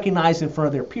being recognized in front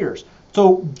of their peers.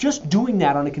 So just doing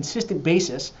that on a consistent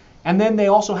basis, and then they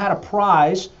also had a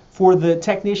prize for the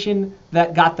technician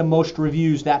that got the most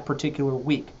reviews that particular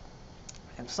week.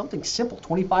 And something simple,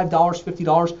 $25,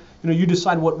 $50, you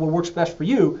decide what works best for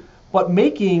you, but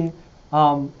making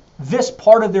this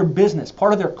part of their business,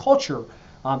 part of their culture,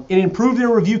 it improved their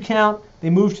review count. They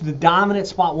moved to the dominant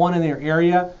spot 1 in their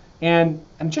area, and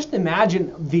just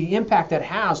imagine the impact that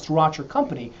has throughout your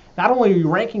company. Not only are you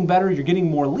ranking better, you're getting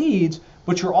more leads,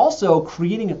 but you're also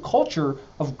creating a culture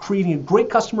of creating a great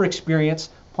customer experience,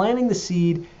 planting the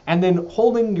seed, and then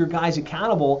holding your guys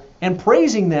accountable and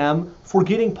praising them for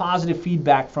getting positive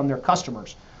feedback from their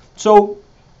customers. So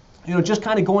just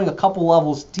kind of going a couple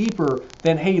levels deeper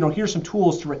than, hey, here's some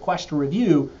tools to request a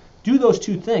review. Do those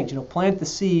two things, plant the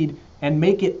seed and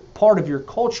make it part of your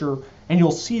culture, and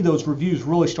you'll see those reviews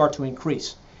really start to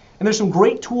increase. And there's some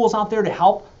great tools out there to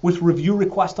help with review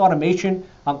request automation.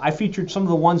 I featured some of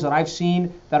the ones that I've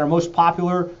seen that are most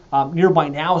popular. Nearby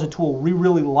Now is a tool we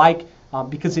really like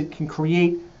because it can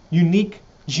create unique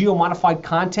geo-modified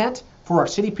content for our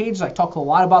city pages. I talked a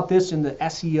lot about this in the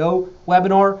SEO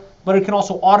webinar, but it can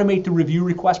also automate the review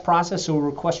request process. So a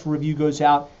request for review goes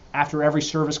out after every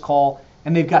service call,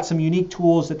 and they've got some unique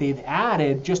tools that they've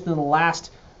added just in the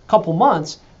last couple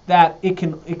months that it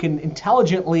can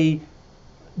intelligently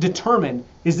determine,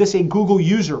 is this a Google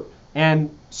user, and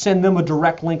send them a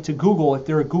direct link to Google if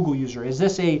they're a Google user. Is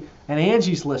this an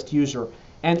Angie's List user,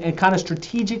 and kind of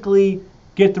strategically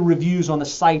get the reviews on the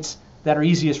sites that are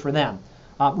easiest for them.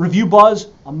 Review Buzz,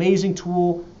 amazing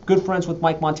tool, good friends with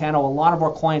Mike Montano. A lot of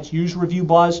our clients use Review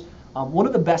Buzz. One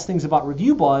of the best things about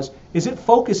Review Buzz is it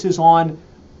focuses on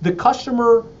the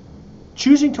customer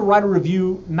choosing to write a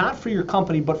review not for your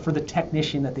company but for the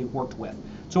technician that they worked with.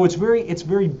 So it's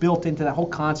very built into that whole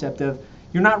concept of,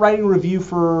 you're not writing a review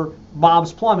for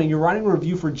Bob's Plumbing, you're writing a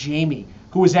review for Jamie,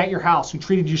 who was at your house, who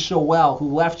treated you so well,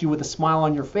 who left you with a smile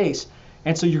on your face.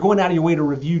 And so you're going out of your way to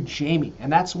review Jamie.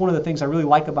 And that's one of the things I really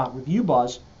like about Review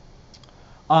Buzz.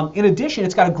 In addition,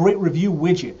 it's got a great review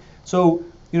widget. So,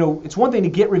 it's one thing to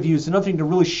get reviews, another thing to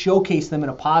really showcase them in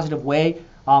a positive way.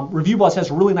 Review Buzz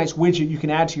has a really nice widget you can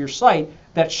add to your site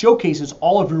that showcases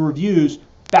all of your reviews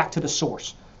back to the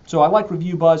source. So I like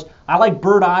Review Buzz. I like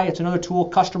Bird Eye. It's another tool.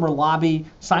 Customer Lobby,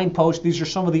 Signpost. These are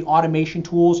some of the automation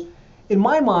tools. In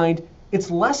my mind, it's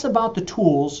less about the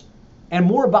tools and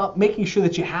more about making sure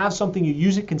that you have something, you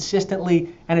use it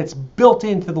consistently, and it's built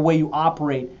into the way you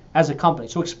operate as a company.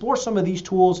 So explore some of these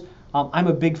tools. I'm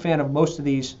a big fan of most of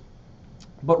these.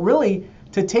 But really,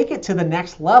 to take it to the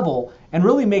next level and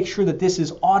really make sure that this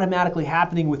is automatically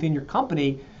happening within your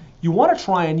company, you want to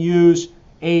try and use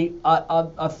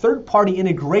a third-party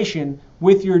integration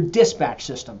with your dispatch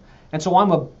system. And so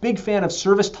I'm a big fan of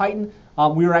ServiceTitan.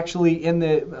 We are actually in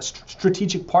the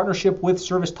strategic partnership with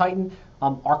ServiceTitan.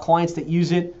 Our clients that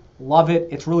use it love it.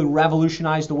 It's really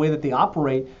revolutionized the way that they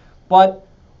operate. But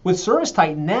with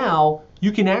ServiceTitan now,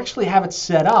 you can actually have it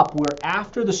set up where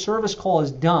after the service call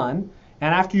is done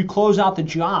and after you close out the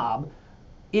job,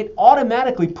 it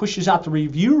automatically pushes out the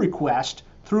review request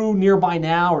through Nearby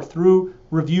Now or through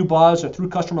Review Buzz or through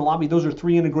Customer Lobby. Those are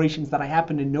 3 integrations that I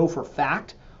happen to know for a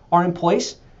fact are in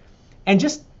place. And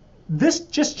this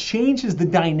just changes the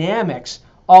dynamics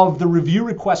of the review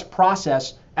request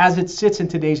process as it sits in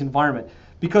today's environment.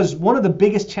 Because one of the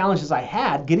biggest challenges I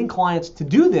had getting clients to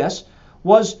do this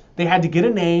was they had to get a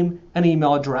name, an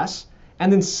email address,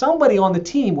 and then somebody on the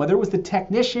team, whether it was the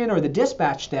technician or the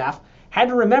dispatch staff, had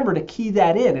to remember to key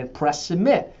that in and press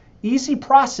submit. Easy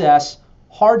process,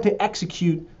 hard to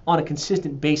execute on a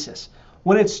consistent basis.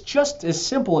 When it's just as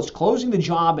simple as closing the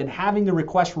job and having the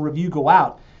request for review go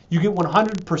out, you get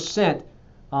 100%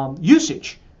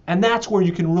 usage, and that's where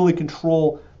you can really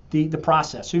control the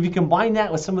process. So if you combine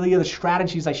that with some of the other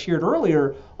strategies I shared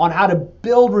earlier on how to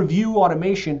build review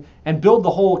automation and build the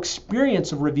whole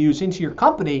experience of reviews into your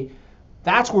company,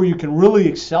 that's where you can really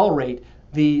accelerate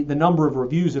the number of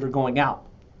reviews that are going out.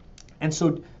 And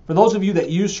so for those of you that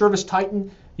use ServiceTitan,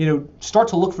 start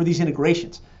to look for these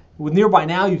integrations. With Nearby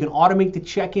Now, you can automate the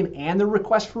check-in and the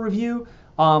request for review.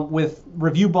 With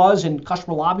Review Buzz and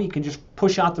Customer Lobby, you can just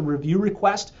push out the review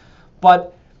request.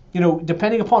 But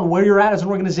depending upon where you're at as an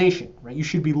organization, right, you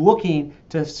should be looking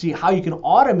to see how you can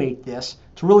automate this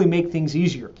to really make things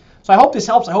easier. So I hope this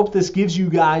helps. I hope this gives you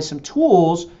guys some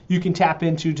tools you can tap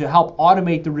into to help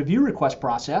automate the review request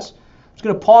process. I'm just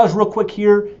going to pause real quick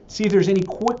here, see if there's any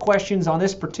quick questions on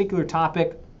this particular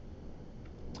topic.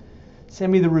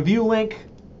 Send me the review link.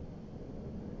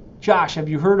 Josh, have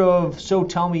you heard of So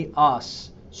Tell Me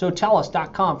Us?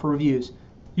 SoTellUs.com for reviews.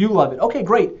 You love it. Okay,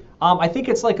 great. I think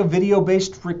it's like a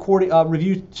video-based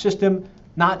review system.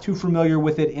 Not too familiar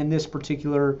with it in this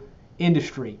particular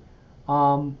industry.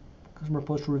 Customer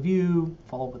post a review,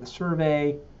 follow up with a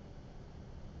survey.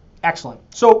 Excellent.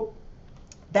 So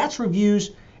that's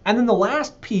reviews. And then the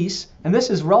last piece, and this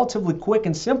is relatively quick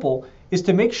and simple, is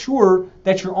to make sure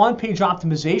that your on-page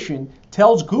optimization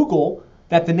tells Google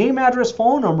that the name, address,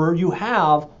 phone number you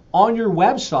have on your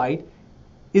website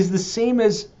is the same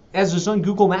as is on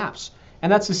Google Maps.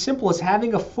 And that's as simple as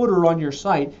having a footer on your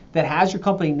site that has your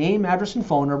company name, address, and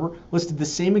phone number listed the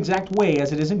same exact way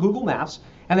as it is in Google Maps,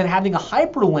 and then having a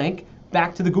hyperlink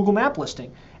back to the Google Map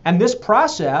listing. And this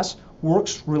process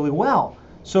works really well.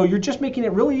 So you're just making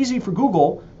it really easy for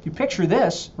Google. If you picture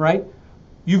this, right?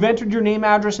 you've entered your name,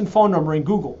 address, and phone number in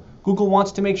Google. Google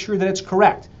wants to make sure that it's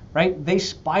correct, right? They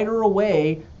spider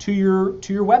away to your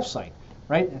website,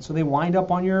 right? And so they wind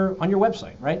up on your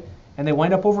website, right? And they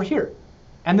wind up over here.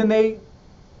 And then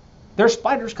their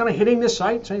spider's kind of hitting this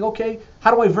site saying, okay,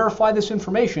 how do I verify this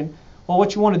information? Well,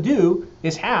 what you want to do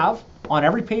is have on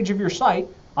every page of your site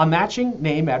a matching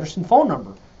name, address, and phone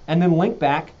number, and then link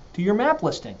back to your map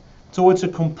listing. So it's a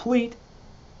complete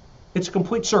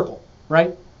circle,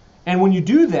 right? And when you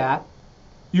do that,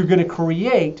 you're going to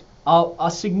create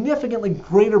a significantly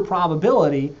greater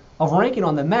probability of ranking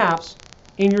on the maps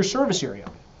in your service area.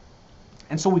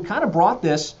 And so we kind of brought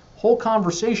this whole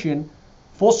conversation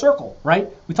full circle, right?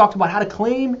 We talked about how to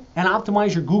claim and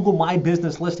optimize your Google My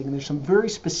Business listing. And there's some very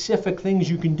specific things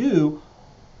you can do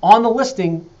on the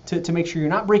listing to make sure you're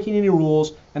not breaking any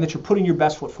rules and that you're putting your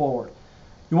best foot forward.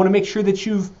 You want to make sure that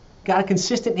you've got a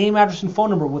consistent name, address, and phone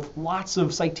number with lots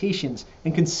of citations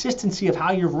and consistency of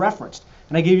how you've referenced.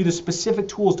 And I gave you the specific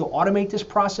tools to automate this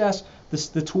process,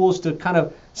 the tools to kind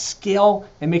of scale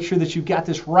and make sure that you've got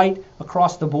this right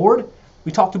across the board.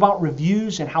 We talked about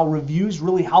reviews and how reviews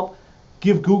really help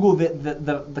give Google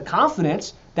the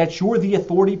confidence that you're the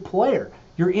authority player.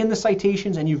 You're in the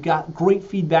citations and you've got great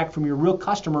feedback from your real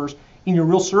customers in your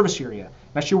real service area.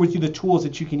 And I share with you the tools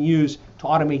that you can use to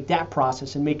automate that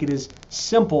process and make it as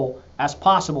simple as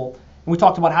possible. And we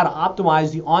talked about how to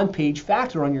optimize the on-page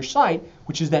factor on your site,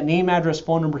 which is that name, address,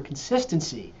 phone number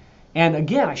consistency. And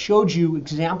again, I showed you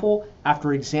example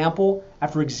after example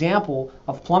after example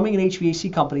of plumbing and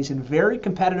HVAC companies in very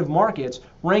competitive markets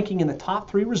ranking in the top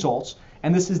 3 results.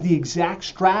 And this is the exact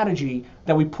strategy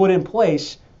that we put in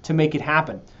place to make it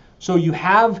happen. So you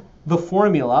have the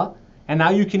formula, and now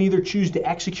you can either choose to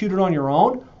execute it on your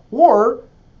own, or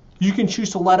you can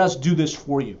choose to let us do this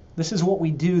for you. This is what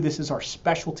we do. This is our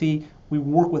specialty. We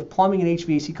work with plumbing and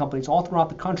HVAC companies all throughout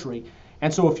the country.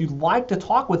 And so if you'd like to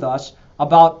talk with us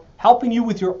about helping you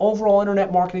with your overall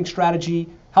internet marketing strategy,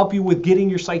 help you with getting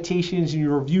your citations and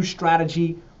your review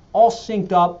strategy all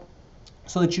synced up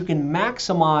so that you can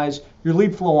maximize your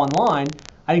lead flow online,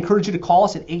 I'd encourage you to call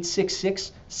us at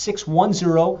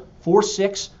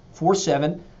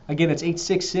 866-610-4647. Again, it's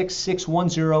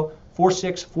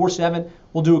 866-610-4647.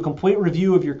 We'll do a complete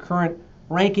review of your current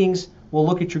rankings. We'll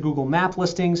look at your Google Map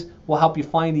listings. We'll help you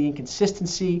find the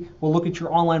inconsistency. We'll look at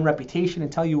your online reputation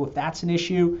and tell you if that's an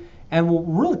issue. And we'll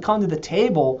really come to the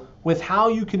table with how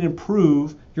you can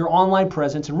improve your online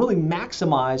presence and really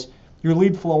maximize your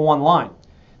lead flow online.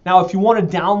 Now, if you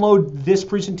want to download this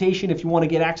presentation, if you want to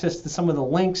get access to some of the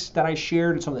links that I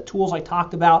shared and some of the tools I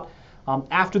talked about,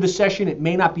 after the session, it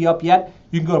may not be up yet.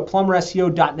 You can go to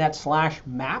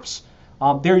plumberseo.net/maps.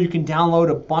 There you can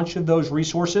download a bunch of those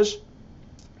resources.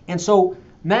 And so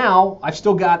now I've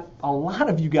still got a lot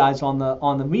of you guys on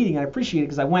the meeting. I appreciate it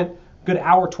because I went a good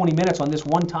hour, 20 minutes on this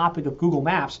one topic of Google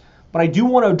Maps. But I do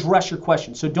want to address your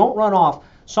questions. So don't run off.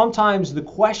 Sometimes the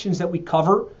questions that we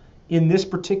cover in this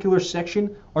particular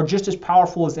section are just as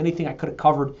powerful as anything I could have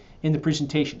covered in the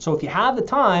presentation. So if you have the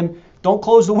time, don't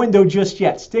close the window just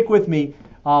yet. Stick with me.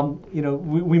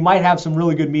 We might have some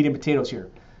really good meat and potatoes here.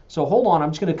 So hold on.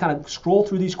 I'm just going to kind of scroll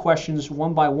through these questions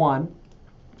one by one.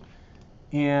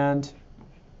 And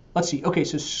let's see. Okay,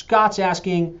 so Scott's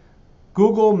asking,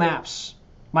 Google Maps.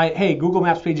 Hey, Google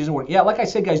Maps page isn't working. Yeah, like I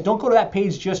said, guys, don't go to that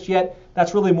page just yet.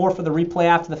 That's really more for the replay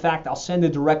after the fact. I'll send a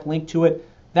direct link to it.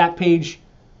 That page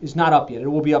is not up yet. It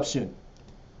will be up soon.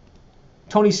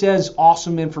 Tony says,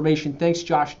 awesome information. Thanks,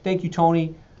 Josh. Thank you,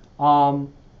 Tony. Let's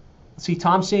see,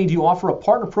 Tom's saying, do you offer a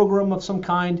partner program of some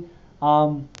kind?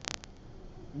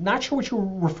 Not sure what you're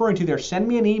referring to there. Send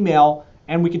me an email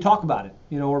and we can talk about it.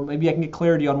 Or maybe I can get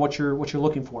clarity on what you're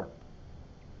looking for.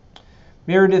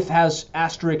 Meredith has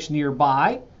asterisks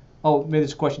nearby. Oh, maybe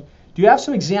there's a question. Do you have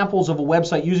some examples of a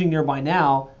website using Nearby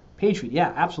Now? PageSpeed,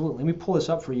 yeah, absolutely. Let me pull this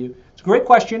up for you. It's a great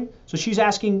question. So she's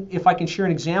asking if I can share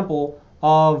an example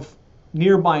of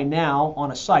Nearby Now on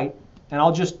a site. And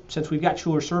I'll just, since we've got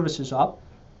Schuler Services up,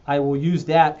 I will use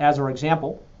that as our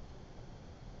example.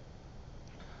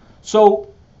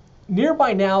 So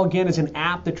Nearby Now, again, is an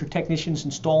app that your technicians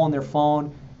install on their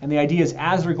phone. And the idea is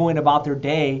as they're going about their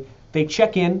day, they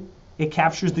check in. It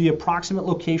captures the approximate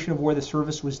location of where the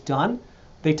service was done.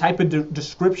 They type a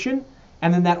description,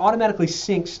 and then that automatically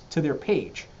syncs to their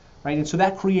page, right? And so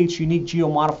that creates unique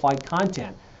geo-modified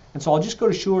content. And so I'll just go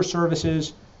to Schuler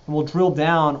Services, and we'll drill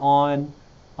down on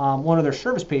one of their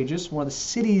service pages, one of the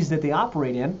cities that they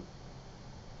operate in.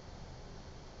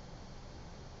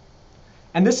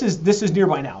 And this is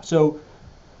Nearby Now. So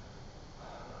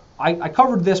I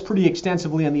covered this pretty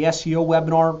extensively on the SEO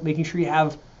webinar, making sure you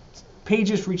have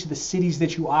pages for each of the cities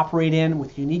that you operate in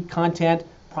with unique content,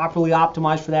 properly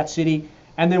optimized for that city.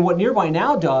 And then what Nearby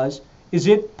Now does is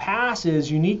it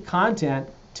passes unique content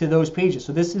to those pages.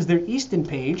 So this is their Easton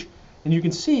page, and you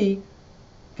can see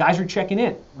guys are checking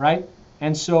in, right?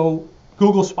 And so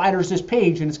Google spiders this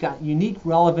page, and it's got unique,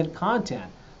 relevant content.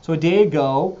 So a day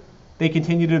ago, they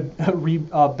continued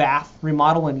to bath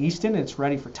remodel in Easton. It's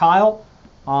ready for tile.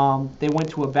 They went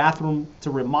to a bathroom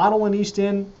to remodel in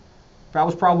Easton. That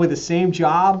was probably the same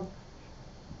job.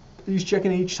 He's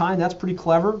checking each time. That's pretty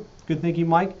clever. Good thinking,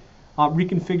 Mike.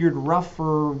 Reconfigured rough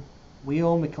for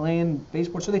wheel, McLean,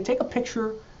 baseboard. So they take a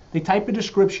picture, they type a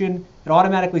description, it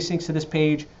automatically syncs to this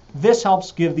page. This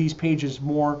helps give these pages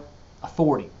more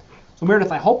authority. So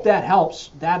Meredith, I hope that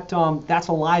helps. That's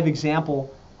a live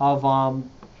example of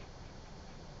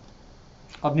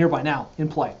Nearby Now in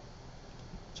play.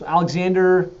 So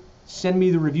Alexander, send me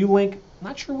the review link.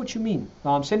 Not sure what you mean.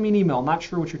 Send me an email. I'm not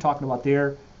sure what you're talking about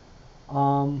there.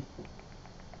 Tony.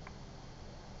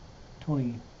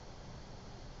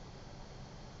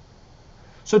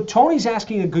 So Tony's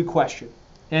asking a good question.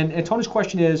 And Tony's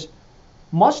question is,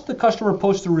 must the customer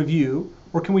post a review,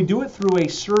 or can we do it through a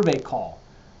survey call?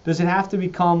 Does it have to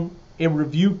become a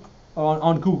review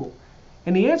on Google?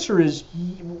 And the answer is,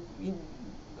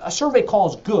 a survey call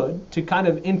is good to kind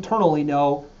of internally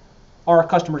know, are our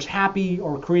customers happy,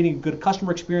 or creating a good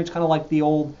customer experience, kind of like the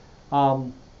old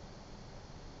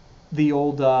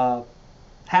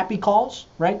happy calls,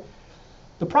 right?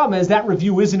 The problem is that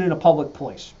review isn't in a public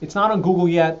place. It's not on Google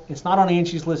yet. It's not on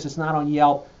Angie's List. It's not on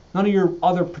Yelp. None of your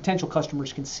other potential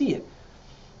customers can see it.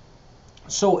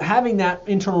 So having that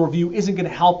internal review isn't going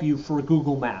to help you for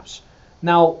Google Maps.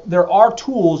 Now, there are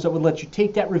tools that would let you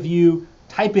take that review,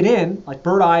 type it in, like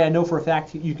BirdEye, I know for a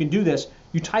fact you can do this.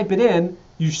 You type it in,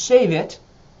 you save it,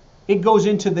 it goes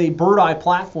into the BirdEye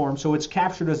platform, so it's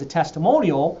captured as a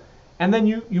testimonial, and then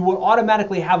you will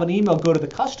automatically have an email go to the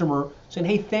customer saying,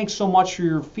 hey, thanks so much for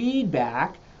your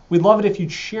feedback. We'd love it if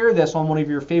you'd share this on one of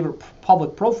your favorite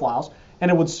public profiles, and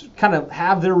it would kind of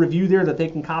have their review there that they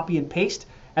can copy and paste,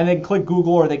 and they can click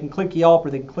Google, or they can click Yelp,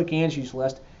 or they can click Angie's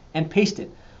List and paste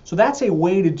it. So that's a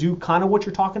way to do kind of what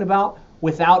you're talking about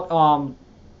without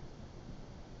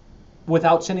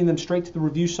sending them straight to the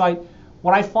review site.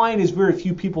 What I find is very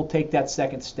few people take that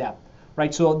second step,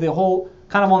 right? So the whole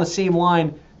kind of on the same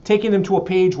line, taking them to a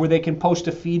page where they can post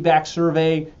a feedback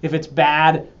survey. If it's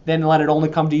bad, then let it only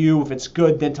come to you. If it's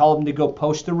good, then tell them to go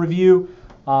post the review.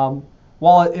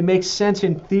 While it makes sense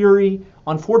in theory,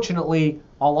 unfortunately,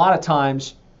 a lot of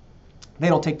times they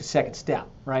don't take the second step,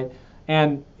 right?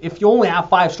 And if you only have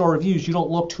 5-star reviews, you don't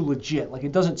look too legit. Like,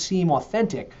 it doesn't seem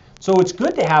authentic. So it's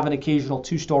good to have an occasional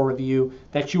 2-star review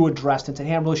that you addressed and said,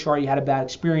 hey, I'm really sorry you had a bad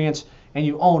experience, and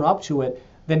you own up to it,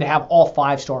 than to have all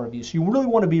 5-star reviews. So you really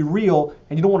want to be real,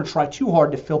 and you don't want to try too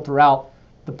hard to filter out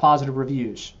the positive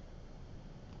reviews.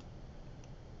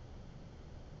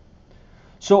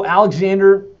 So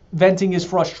Alexander, venting his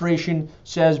frustration,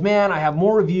 says, man, I have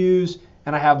more reviews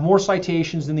and I have more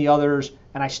citations than the others,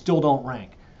 and I still don't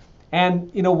rank.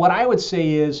 And what I would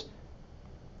say is,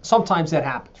 sometimes that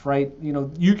happens, right?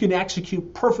 You can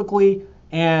execute perfectly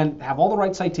and have all the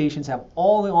right citations, have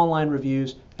all the online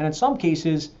reviews, and in some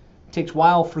cases, it takes a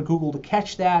while for Google to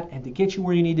catch that and to get you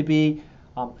where you need to be.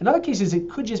 In other cases, it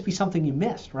could just be something you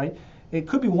missed, right? It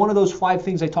could be one of those 5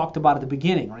 things I talked about at the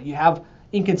beginning, right? You have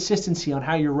inconsistency on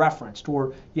how you're referenced,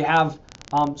 or you have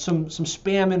some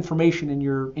spam information in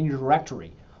your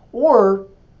directory, or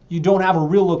you don't have a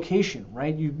real location,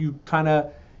 right? You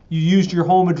used your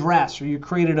home address, or you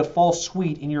created a false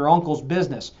suite in your uncle's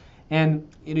business, and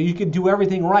you could do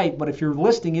everything right, but if your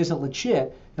listing isn't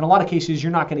legit, in a lot of cases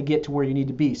you're not going to get to where you need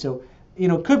to be. So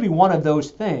it could be one of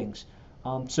those things.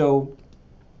 So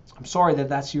I'm sorry that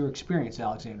that's your experience,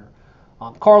 Alexander.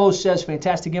 Carlos says,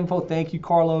 fantastic info. Thank you,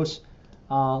 Carlos.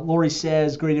 Lori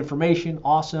says, great information.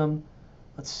 Awesome.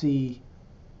 Let's see.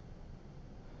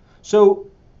 So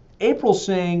April's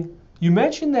saying, you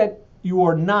mentioned that you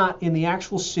are not in the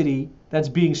actual city that's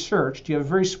being searched. You have a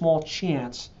very small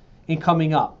chance in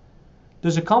coming up.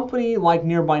 Does a company like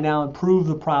Nearby Now improve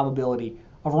the probability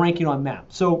of ranking on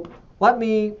maps? So let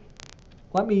me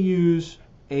use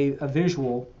a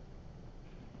visual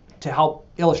to help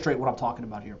illustrate what I'm talking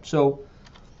about here. So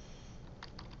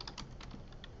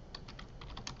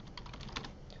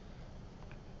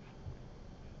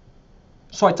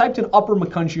I typed in Upper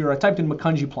Macungie, or I typed in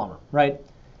Macungie plumber, right?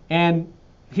 And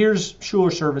here's Schuler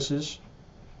Services.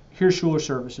 Here's Schuler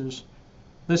Services.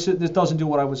 This doesn't do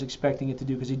what I was expecting it to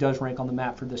do, because he does rank on the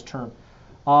map for this term.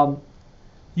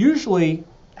 Usually,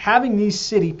 having these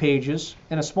city pages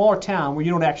in a smaller town where you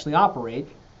don't actually operate,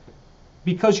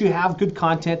 because you have good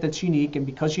content that's unique, and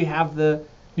because you have the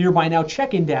Nearby Now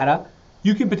check-in data,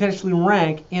 you can potentially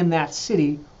rank in that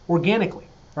city organically,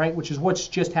 right? Which is what's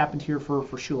just happened here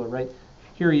for Schuler, right?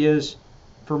 Here he is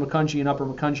for Macungie and Upper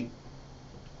Macungie.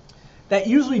 That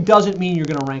usually doesn't mean you're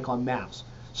going to rank on maps.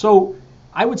 So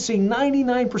I would say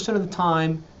 99% of the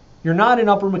time, you're not in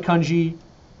Upper Macungie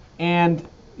and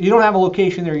you don't have a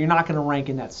location there, you're not going to rank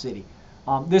in that city.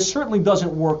 This certainly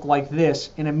doesn't work like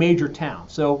this in a major town.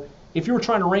 So if you were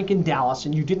trying to rank in Dallas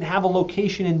and you didn't have a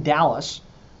location in Dallas,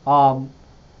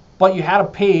 but you had a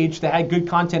page that had good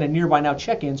content and nearby now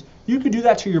check-ins, you could do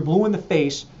that till you're blue in the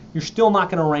face. You're still not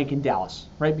going to rank in Dallas,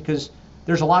 right? Because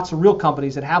there's lots of real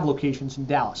companies that have locations in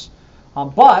Dallas.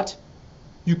 But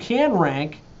you can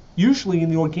rank usually in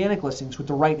the organic listings with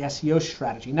the right SEO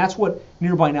strategy, and that's what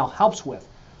Nearby Now helps with.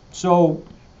 So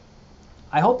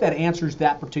I hope that answers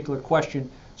that particular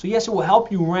question. So yes, it will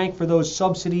help you rank for those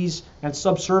subsidies and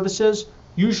subservices,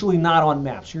 usually not on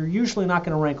maps. You're usually not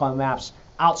going to rank on maps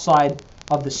outside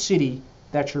of the city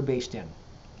that you're based in.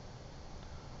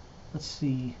 Let's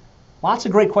see. Lots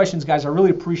of great questions, guys. I really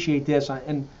appreciate this.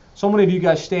 And so many of you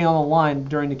guys stay on the line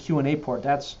during the Q&A part.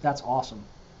 That's awesome.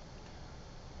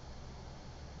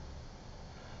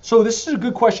 So this is a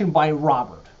good question by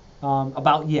Robert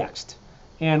about Yext.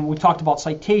 And we talked about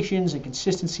citations and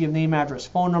consistency of name, address,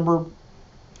 phone number.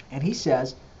 And he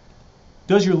says,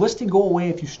 does your listing go away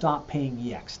if you stop paying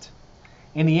Yext?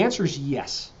 And the answer is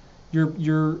yes.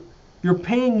 You're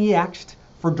paying Yext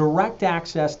for direct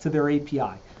access to their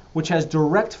API, which has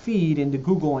direct feed into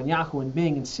Google and Yahoo and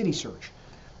Bing and City Search.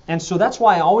 And so that's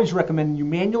why I always recommend you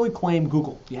manually claim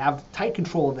Google. You have tight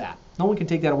control of that. No one can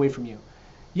take that away from you.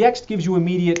 Yext gives you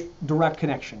immediate direct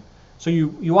connection. So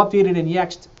you update it in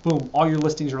Yext, boom, all your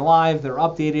listings are live, they're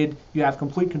updated, you have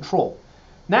complete control.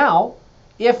 Now,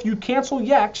 if you cancel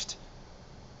Yext,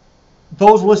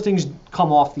 those listings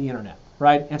come off the internet,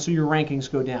 right? And so your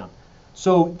rankings go down.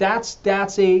 So that's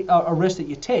a risk that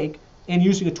you take in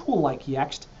using a tool like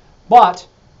Yext. But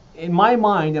in my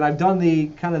mind, and I've done the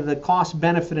kind of the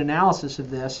cost-benefit analysis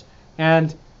of this,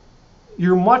 and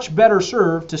you're much better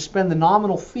served to spend the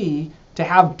nominal fee to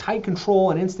have tight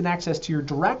control and instant access to your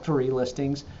directory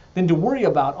listings than to worry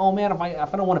about, oh man, if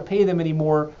I don't want to pay them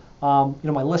anymore, my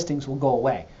listings will go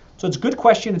away. So it's a good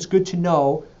question. It's good to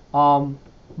know,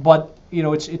 but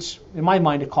it's in my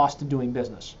mind a cost of doing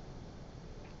business.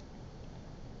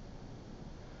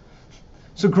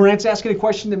 So Grant's asking a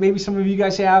question that maybe some of you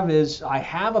guys have is, I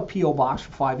have a P.O. box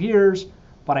for 5 years,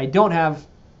 but I don't have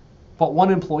but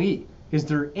one employee. Is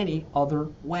there any other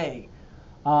way?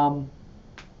 On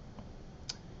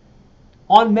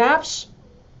maps,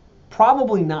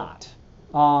 probably not.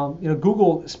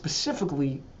 Google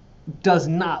specifically does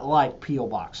not like P.O.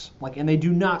 Box, and they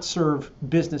do not serve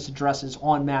business addresses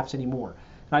on maps anymore.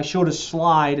 And I showed a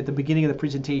slide at the beginning of the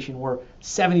presentation where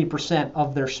 70%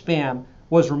 of their spam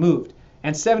was removed,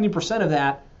 and 70% of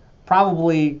that,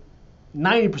 probably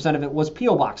 90% of it was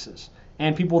P.O. boxes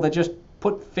and people that just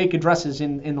put fake addresses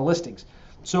in the listings.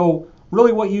 So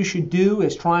really, what you should do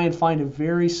is try and find a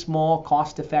very small,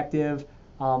 cost-effective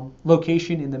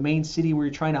location in the main city where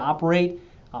you're trying to operate.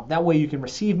 That way you can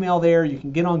receive mail there, you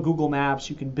can get on Google Maps,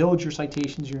 you can build your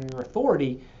citations, your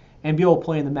authority, and be able to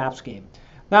play in the maps game.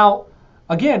 Now,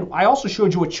 again, I also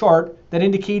showed you a chart that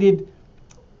indicated,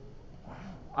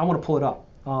 I want to pull it up,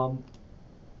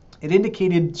 it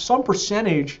indicated some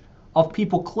percentage of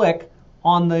people click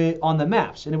on the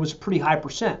maps, and it was a pretty high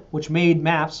percent, which made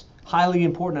maps highly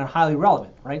important and highly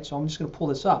relevant, right? So I'm just going to pull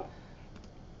this up.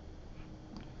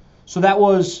 So that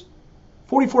was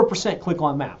 44% click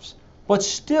on maps, but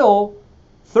still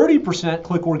 30%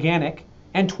 click organic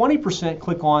and 20%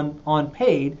 click on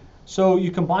paid. So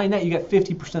you combine that, you get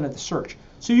 50% of the search.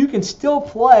 So you can still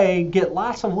play, get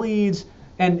lots of leads,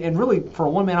 and really for a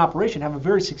one-man operation have a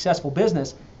very successful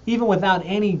business even without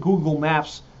any Google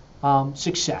Maps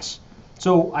success.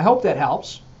 So I hope that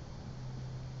helps.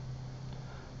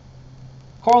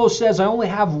 Carlos says, I only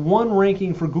have one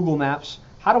ranking for Google Maps.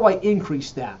 How do I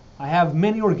increase that? I have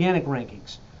many organic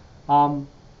rankings.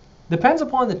 Depends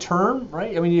upon the term,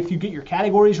 right? I mean, if you get your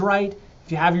categories right,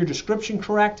 if you have your description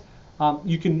correct,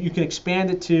 you can expand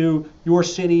it to your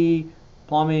city,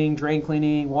 plumbing, drain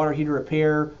cleaning, water heater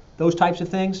repair, those types of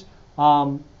things.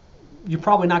 You're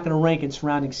probably not going to rank in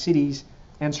surrounding cities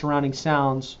and surrounding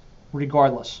sounds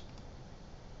regardless.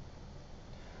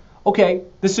 Okay,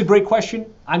 this is a great question.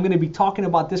 I'm going to be talking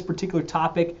about this particular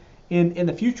topic in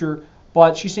the future,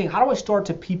 but she's saying, how do I start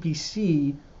to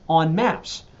PPC on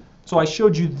maps? So I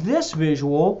showed you this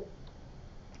visual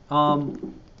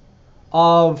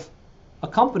of a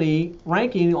company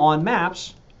ranking on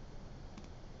maps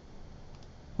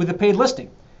with a paid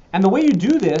listing. And the way you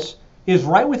do this is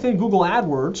right within Google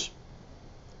AdWords,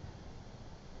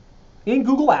 in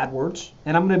Google AdWords,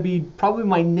 and I'm going to be, probably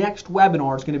my next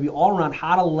webinar is going to be all around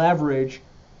how to leverage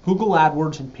Google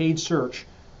AdWords and paid search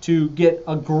to get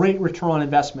a great return on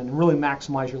investment and really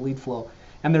maximize your lead flow.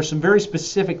 And there's some very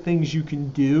specific things you can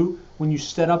do when you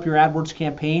set up your AdWords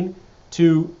campaign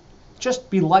to just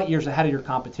be light years ahead of your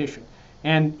competition.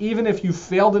 And even if you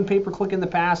failed in pay-per-click in the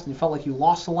past and you felt like you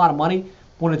lost a lot of money,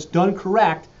 when it's done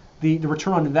correct, the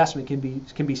return on investment can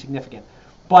be significant.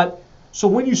 But so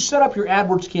when you set up your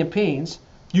AdWords campaigns,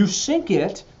 you sync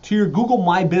it to your Google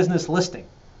My Business listing.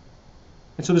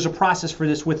 And so there's a process for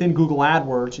this within Google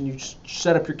AdWords, and you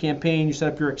set up your campaign, you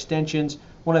set up your extensions.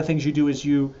 One of the things you do is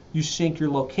you sync your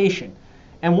location.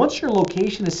 And once your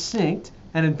location is synced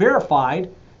and verified,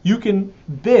 you can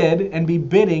bid and be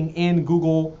bidding in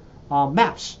Google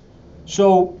Maps.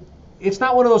 So it's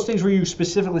not one of those things where you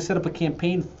specifically set up a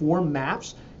campaign for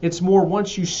Maps. It's more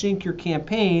once you sync your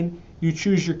campaign, you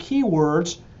choose your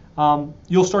keywords,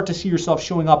 you'll start to see yourself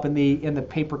showing up in the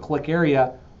pay-per-click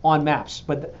area on Maps.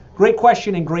 But great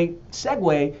question and great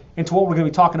segue into what we're going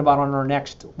to be talking about on our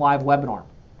next live webinar.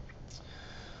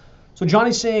 So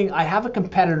Johnny's saying, I have a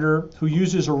competitor who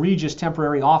uses a Regus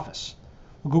temporary office.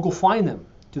 Will Google find them?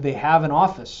 Do they have an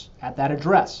office at that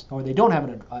address, or they don't have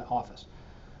an office?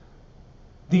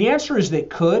 The answer is they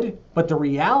could, but the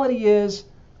reality is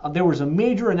there was a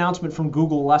major announcement from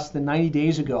Google less than 90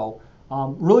 days ago,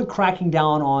 really cracking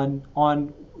down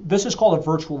on this is called a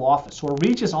virtual office. So a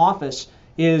Regus office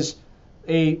is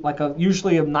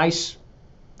usually a nice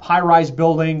high-rise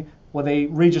building where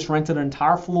Regus rented an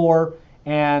entire floor,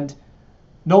 and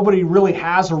nobody really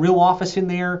has a real office in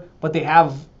there, but they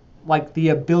have like the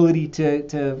ability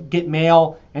to get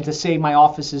mail and to say my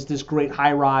office is this great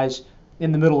high-rise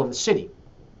in the middle of the city.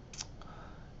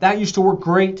 That used to work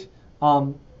great.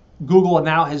 Google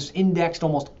now has indexed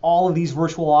almost all of these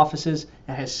virtual offices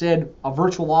and has said a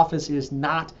virtual office is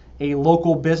not a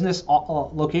local business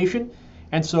location.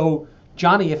 And so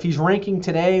Johnny, if he's ranking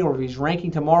today or if he's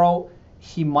ranking tomorrow,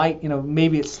 he might,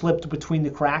 maybe it slipped between the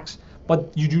cracks.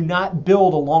 But you do not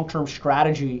build a long-term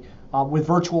strategy with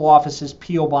virtual offices,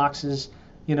 P.O. boxes,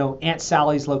 Aunt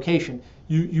Sally's location.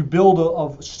 You build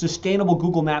a sustainable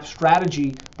Google Maps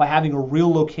strategy by having a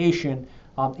real location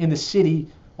in the city,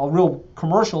 a real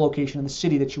commercial location in the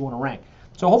city that you want to rank.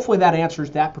 So hopefully that answers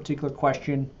that particular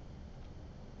question.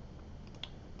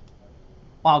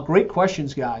 Wow, great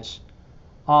questions, guys.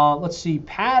 Let's see,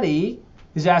 Patty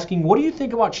is asking, what do you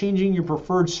think about changing your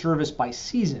preferred service by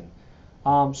season?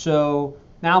 So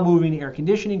now moving to air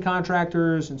conditioning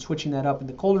contractors and switching that up in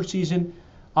the colder season.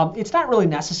 It's not really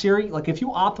necessary. Like if you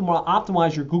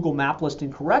optimize your Google Map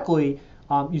listing correctly,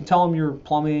 you tell them your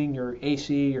plumbing, your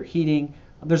AC, your heating.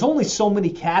 There's only so many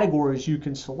categories you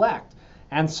can select.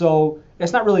 And so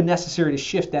it's not really necessary to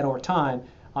shift that over time.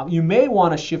 You may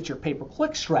want to shift your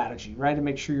pay-per-click strategy, right, to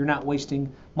make sure you're not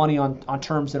wasting money on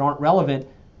terms that aren't relevant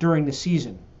during the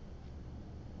season.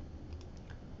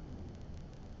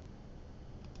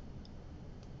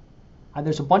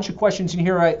 There's a bunch of questions in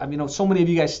here. I mean, so many of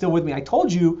you guys still with me. I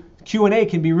told you Q&A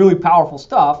can be really powerful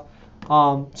stuff,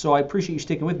 so I appreciate you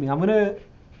sticking with me. I'm going to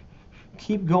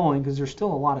keep going because there's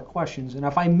still a lot of questions. And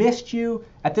if I missed you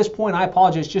at this point, I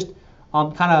apologize. Just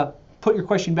kind of put your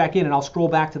question back in, and I'll scroll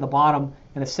back to the bottom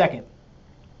in a second.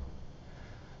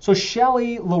 So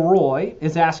Shelly Leroy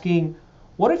is asking,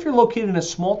 what if you're located in a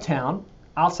small town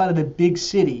outside of the big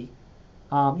city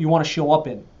you want to show up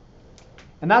in?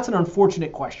 And that's an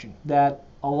unfortunate question that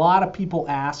a lot of people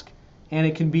ask, and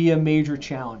it can be a major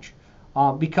challenge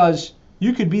because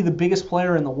you could be the biggest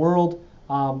player in the world,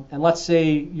 and let's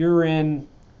say you're in,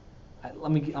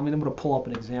 I'm going to pull up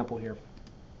an example here.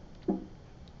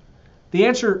 The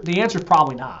answer is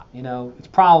probably not. It's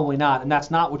probably not, and that's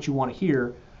not what you want to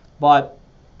hear. But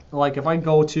like if I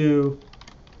go to,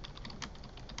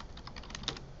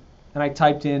 and I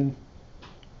typed in,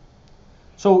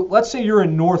 so let's say you're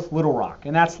in North Little Rock,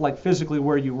 and that's like physically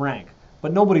where you rank.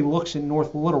 But nobody looks in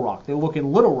North Little Rock. They look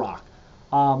in Little Rock.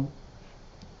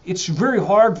 It's very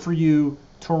hard for you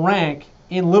to rank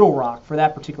in Little Rock for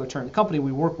that particular term. The company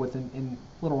we work with in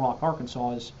Little Rock,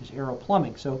 Arkansas is Aero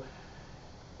Plumbing. So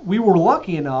we were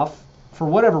lucky enough, for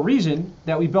whatever reason,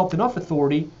 that we built enough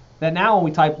authority that now when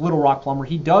we type Little Rock Plumber,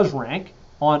 he does rank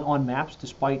on Maps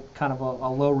despite kind of a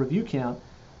low review count.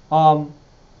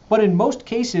 But in most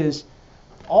cases,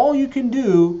 all you can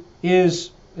do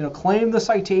is claim the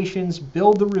citations,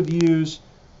 build the reviews,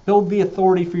 build the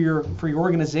authority for your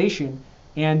organization,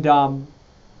 and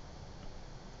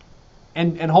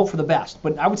hope for the best.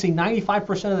 But I would say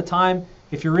 95% of the time,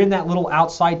 if you're in that little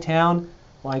outside town,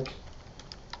 like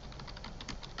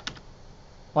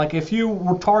if you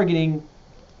were targeting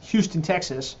Houston,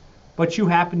 Texas, but you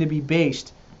happen to be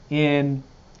based in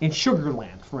Sugar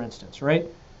Land, for instance, right?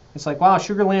 It's like, wow,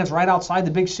 Sugar Land's right outside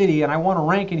the big city, and I want to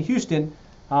rank in Houston,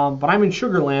 but I'm in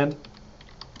Sugar Land.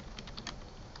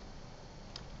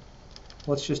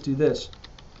 Let's just do this.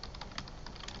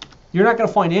 You're not going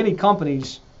to find any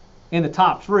companies in the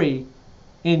top 3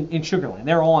 in Sugar Land.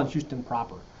 They're all in Houston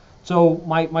proper. So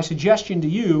my suggestion to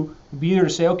you would be either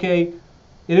to say, okay,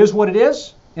 it is what it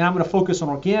is, and I'm going to focus on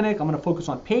organic, I'm going to focus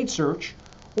on paid search,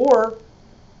 or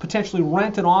potentially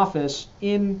rent an office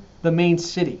in the main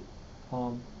city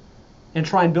and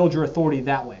try and build your authority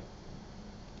that way.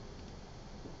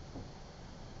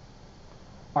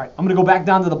 All right, I'm going to go back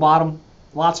down to the bottom.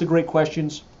 Lots of great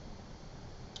questions.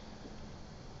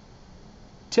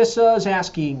 Tissa is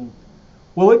asking,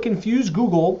 will it confuse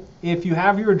Google if you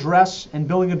have your address and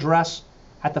billing address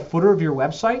at the footer of your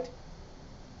website?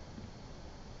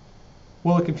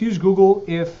 Will it confuse Google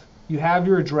if you have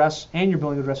your address and your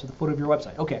billing address at the footer of your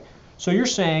website? Okay, so you're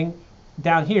saying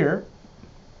down here,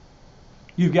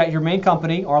 you've got your main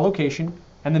company, our location,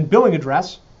 and then billing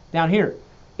address down here.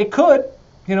 It could,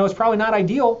 it's probably not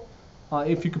ideal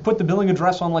if you could put the billing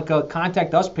address on like a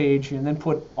contact us page and then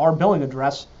put our billing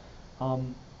address.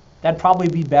 That'd probably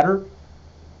be better.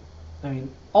 I mean,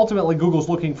 ultimately Google's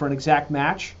looking for an exact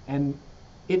match, and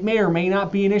it may or may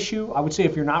not be an issue. I would say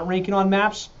if you're not ranking on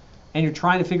maps and you're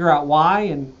trying to figure out why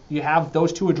and you have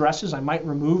those 2 addresses, I might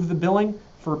remove the billing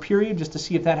for a period just to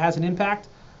see if that has an impact.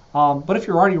 But if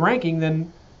you're already ranking,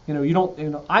 then you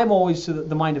don't. I'm always to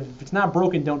the mind of if it's not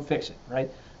broken, don't fix it, right?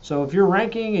 So if you're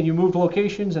ranking and you moved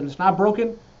locations and it's not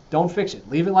broken, don't fix it.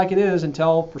 Leave it like it is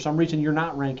until for some reason you're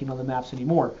not ranking on the maps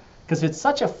anymore. Because it's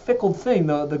such a fickle thing,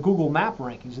 the Google Map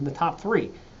rankings in the top 3.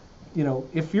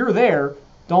 If you're there,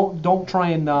 don't try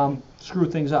and screw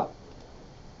things up.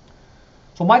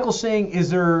 So Michael's saying,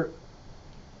 is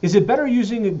it better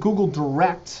using a Google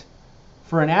Direct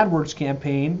for an AdWords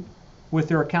campaign with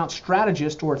their account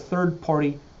strategist or a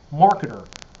third-party marketer?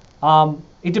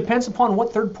 It depends upon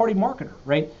what third-party marketer,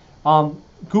 right?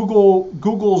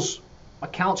 Google's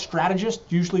account strategists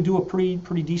usually do a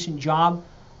pretty decent job.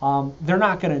 They're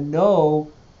not going to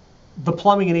know the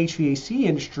plumbing and HVAC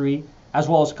industry as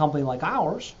well as a company like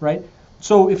ours, right?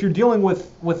 So if you're dealing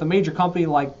with a major company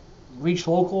like Reach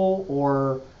Local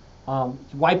or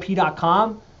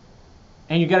YP.com,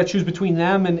 and you got to choose between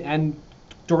them and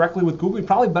directly with Google, you're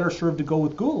probably better served to go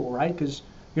with Google, right? Because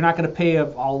you're not going to pay a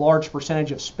large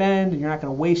percentage of spend, and you're not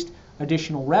going to waste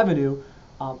additional revenue.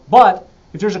 But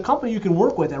if there's a company you can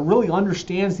work with that really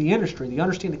understands the industry, they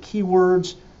understand the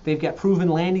keywords, they've got proven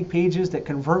landing pages that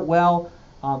convert well,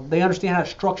 they understand how to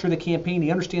structure the campaign,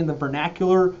 they understand the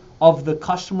vernacular of the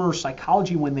customer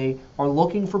psychology when they are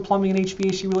looking for plumbing and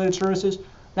HVAC related services,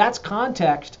 that's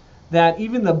context that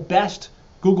even the best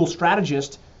Google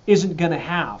strategist isn't going to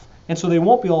have. And so they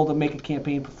won't be able to make a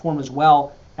campaign perform as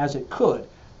well as it could.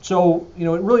 So, it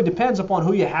really depends upon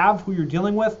who you have, who you're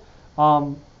dealing with.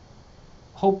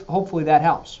 Hopefully that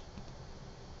helps.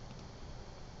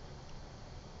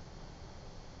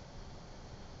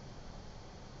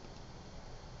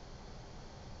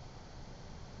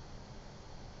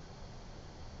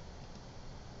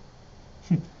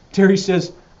 Terry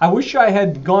says, I wish I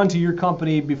had gone to your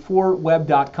company before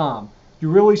web.com. You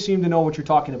really seem to know what you're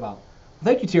talking about. Well,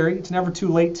 thank you, Terry. It's never too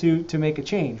late to make a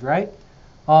change, right?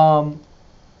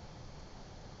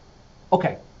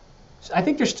 Okay. So I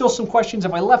think there's still some questions.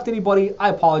 If I left anybody, I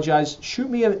apologize. Shoot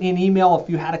me an email if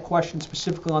you had a question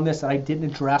specifically on this that I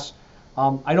didn't address.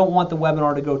 I don't want the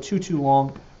webinar to go too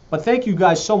long. But thank you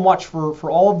guys so much for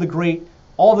all of the great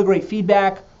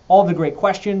feedback, all of the great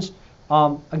questions.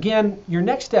 Again, your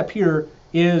next step here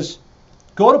is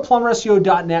go to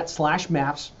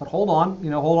plumberseo.net/maps. But hold on,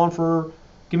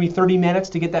 give me 30 minutes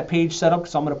to get that page set up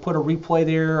because I'm going to put a replay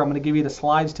there. I'm going to give you the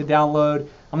slides to download.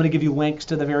 I'm going to give you links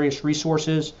to the various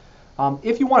resources.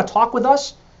 If you want to talk with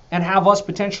us and have us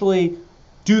potentially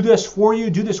do this for you,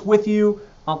 do this with you,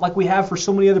 like we have for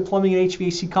so many other plumbing and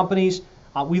HVAC companies,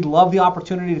 we'd love the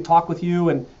opportunity to talk with you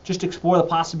and just explore the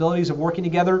possibilities of working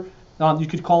together. You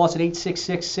could call us at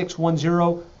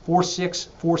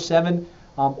 866-610-4647,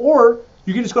 or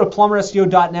you can just go to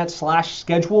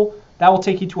plumberseo.net/schedule. That will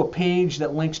take you to a page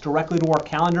that links directly to our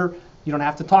calendar. You don't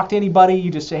have to talk to anybody.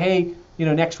 You just say, hey,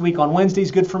 next week on Wednesday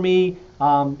is good for me.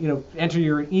 Enter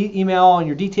your email and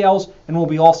your details, and we'll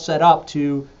be all set up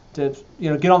to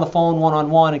get on the phone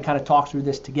one-on-one and kind of talk through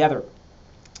this together.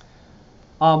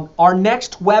 Our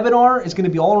next webinar is going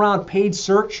to be all around paid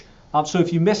search. So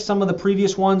if you missed some of the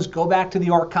previous ones, go back to the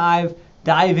archive,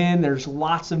 dive in. There's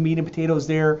lots of meat and potatoes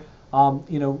there.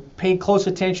 Pay close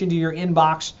attention to your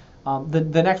inbox.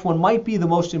 The next one might be the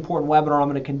most important webinar I'm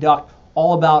going to conduct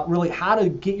all about really how to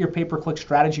get your pay-per-click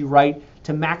strategy right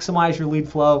to maximize your lead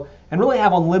flow and really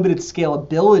have unlimited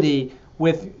scalability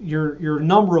with your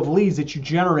number of leads that you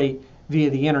generate via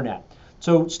the internet.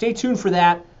 So stay tuned for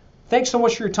that. Thanks so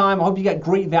much for your time. I hope you got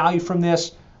great value from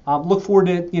this. Look forward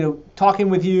to talking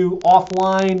with you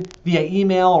offline via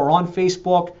email or on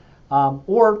Facebook,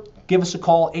 or give us a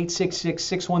call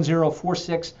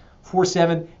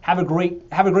 866-610-4647. Have a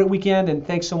great weekend, and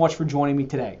thanks so much for joining me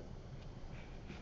today.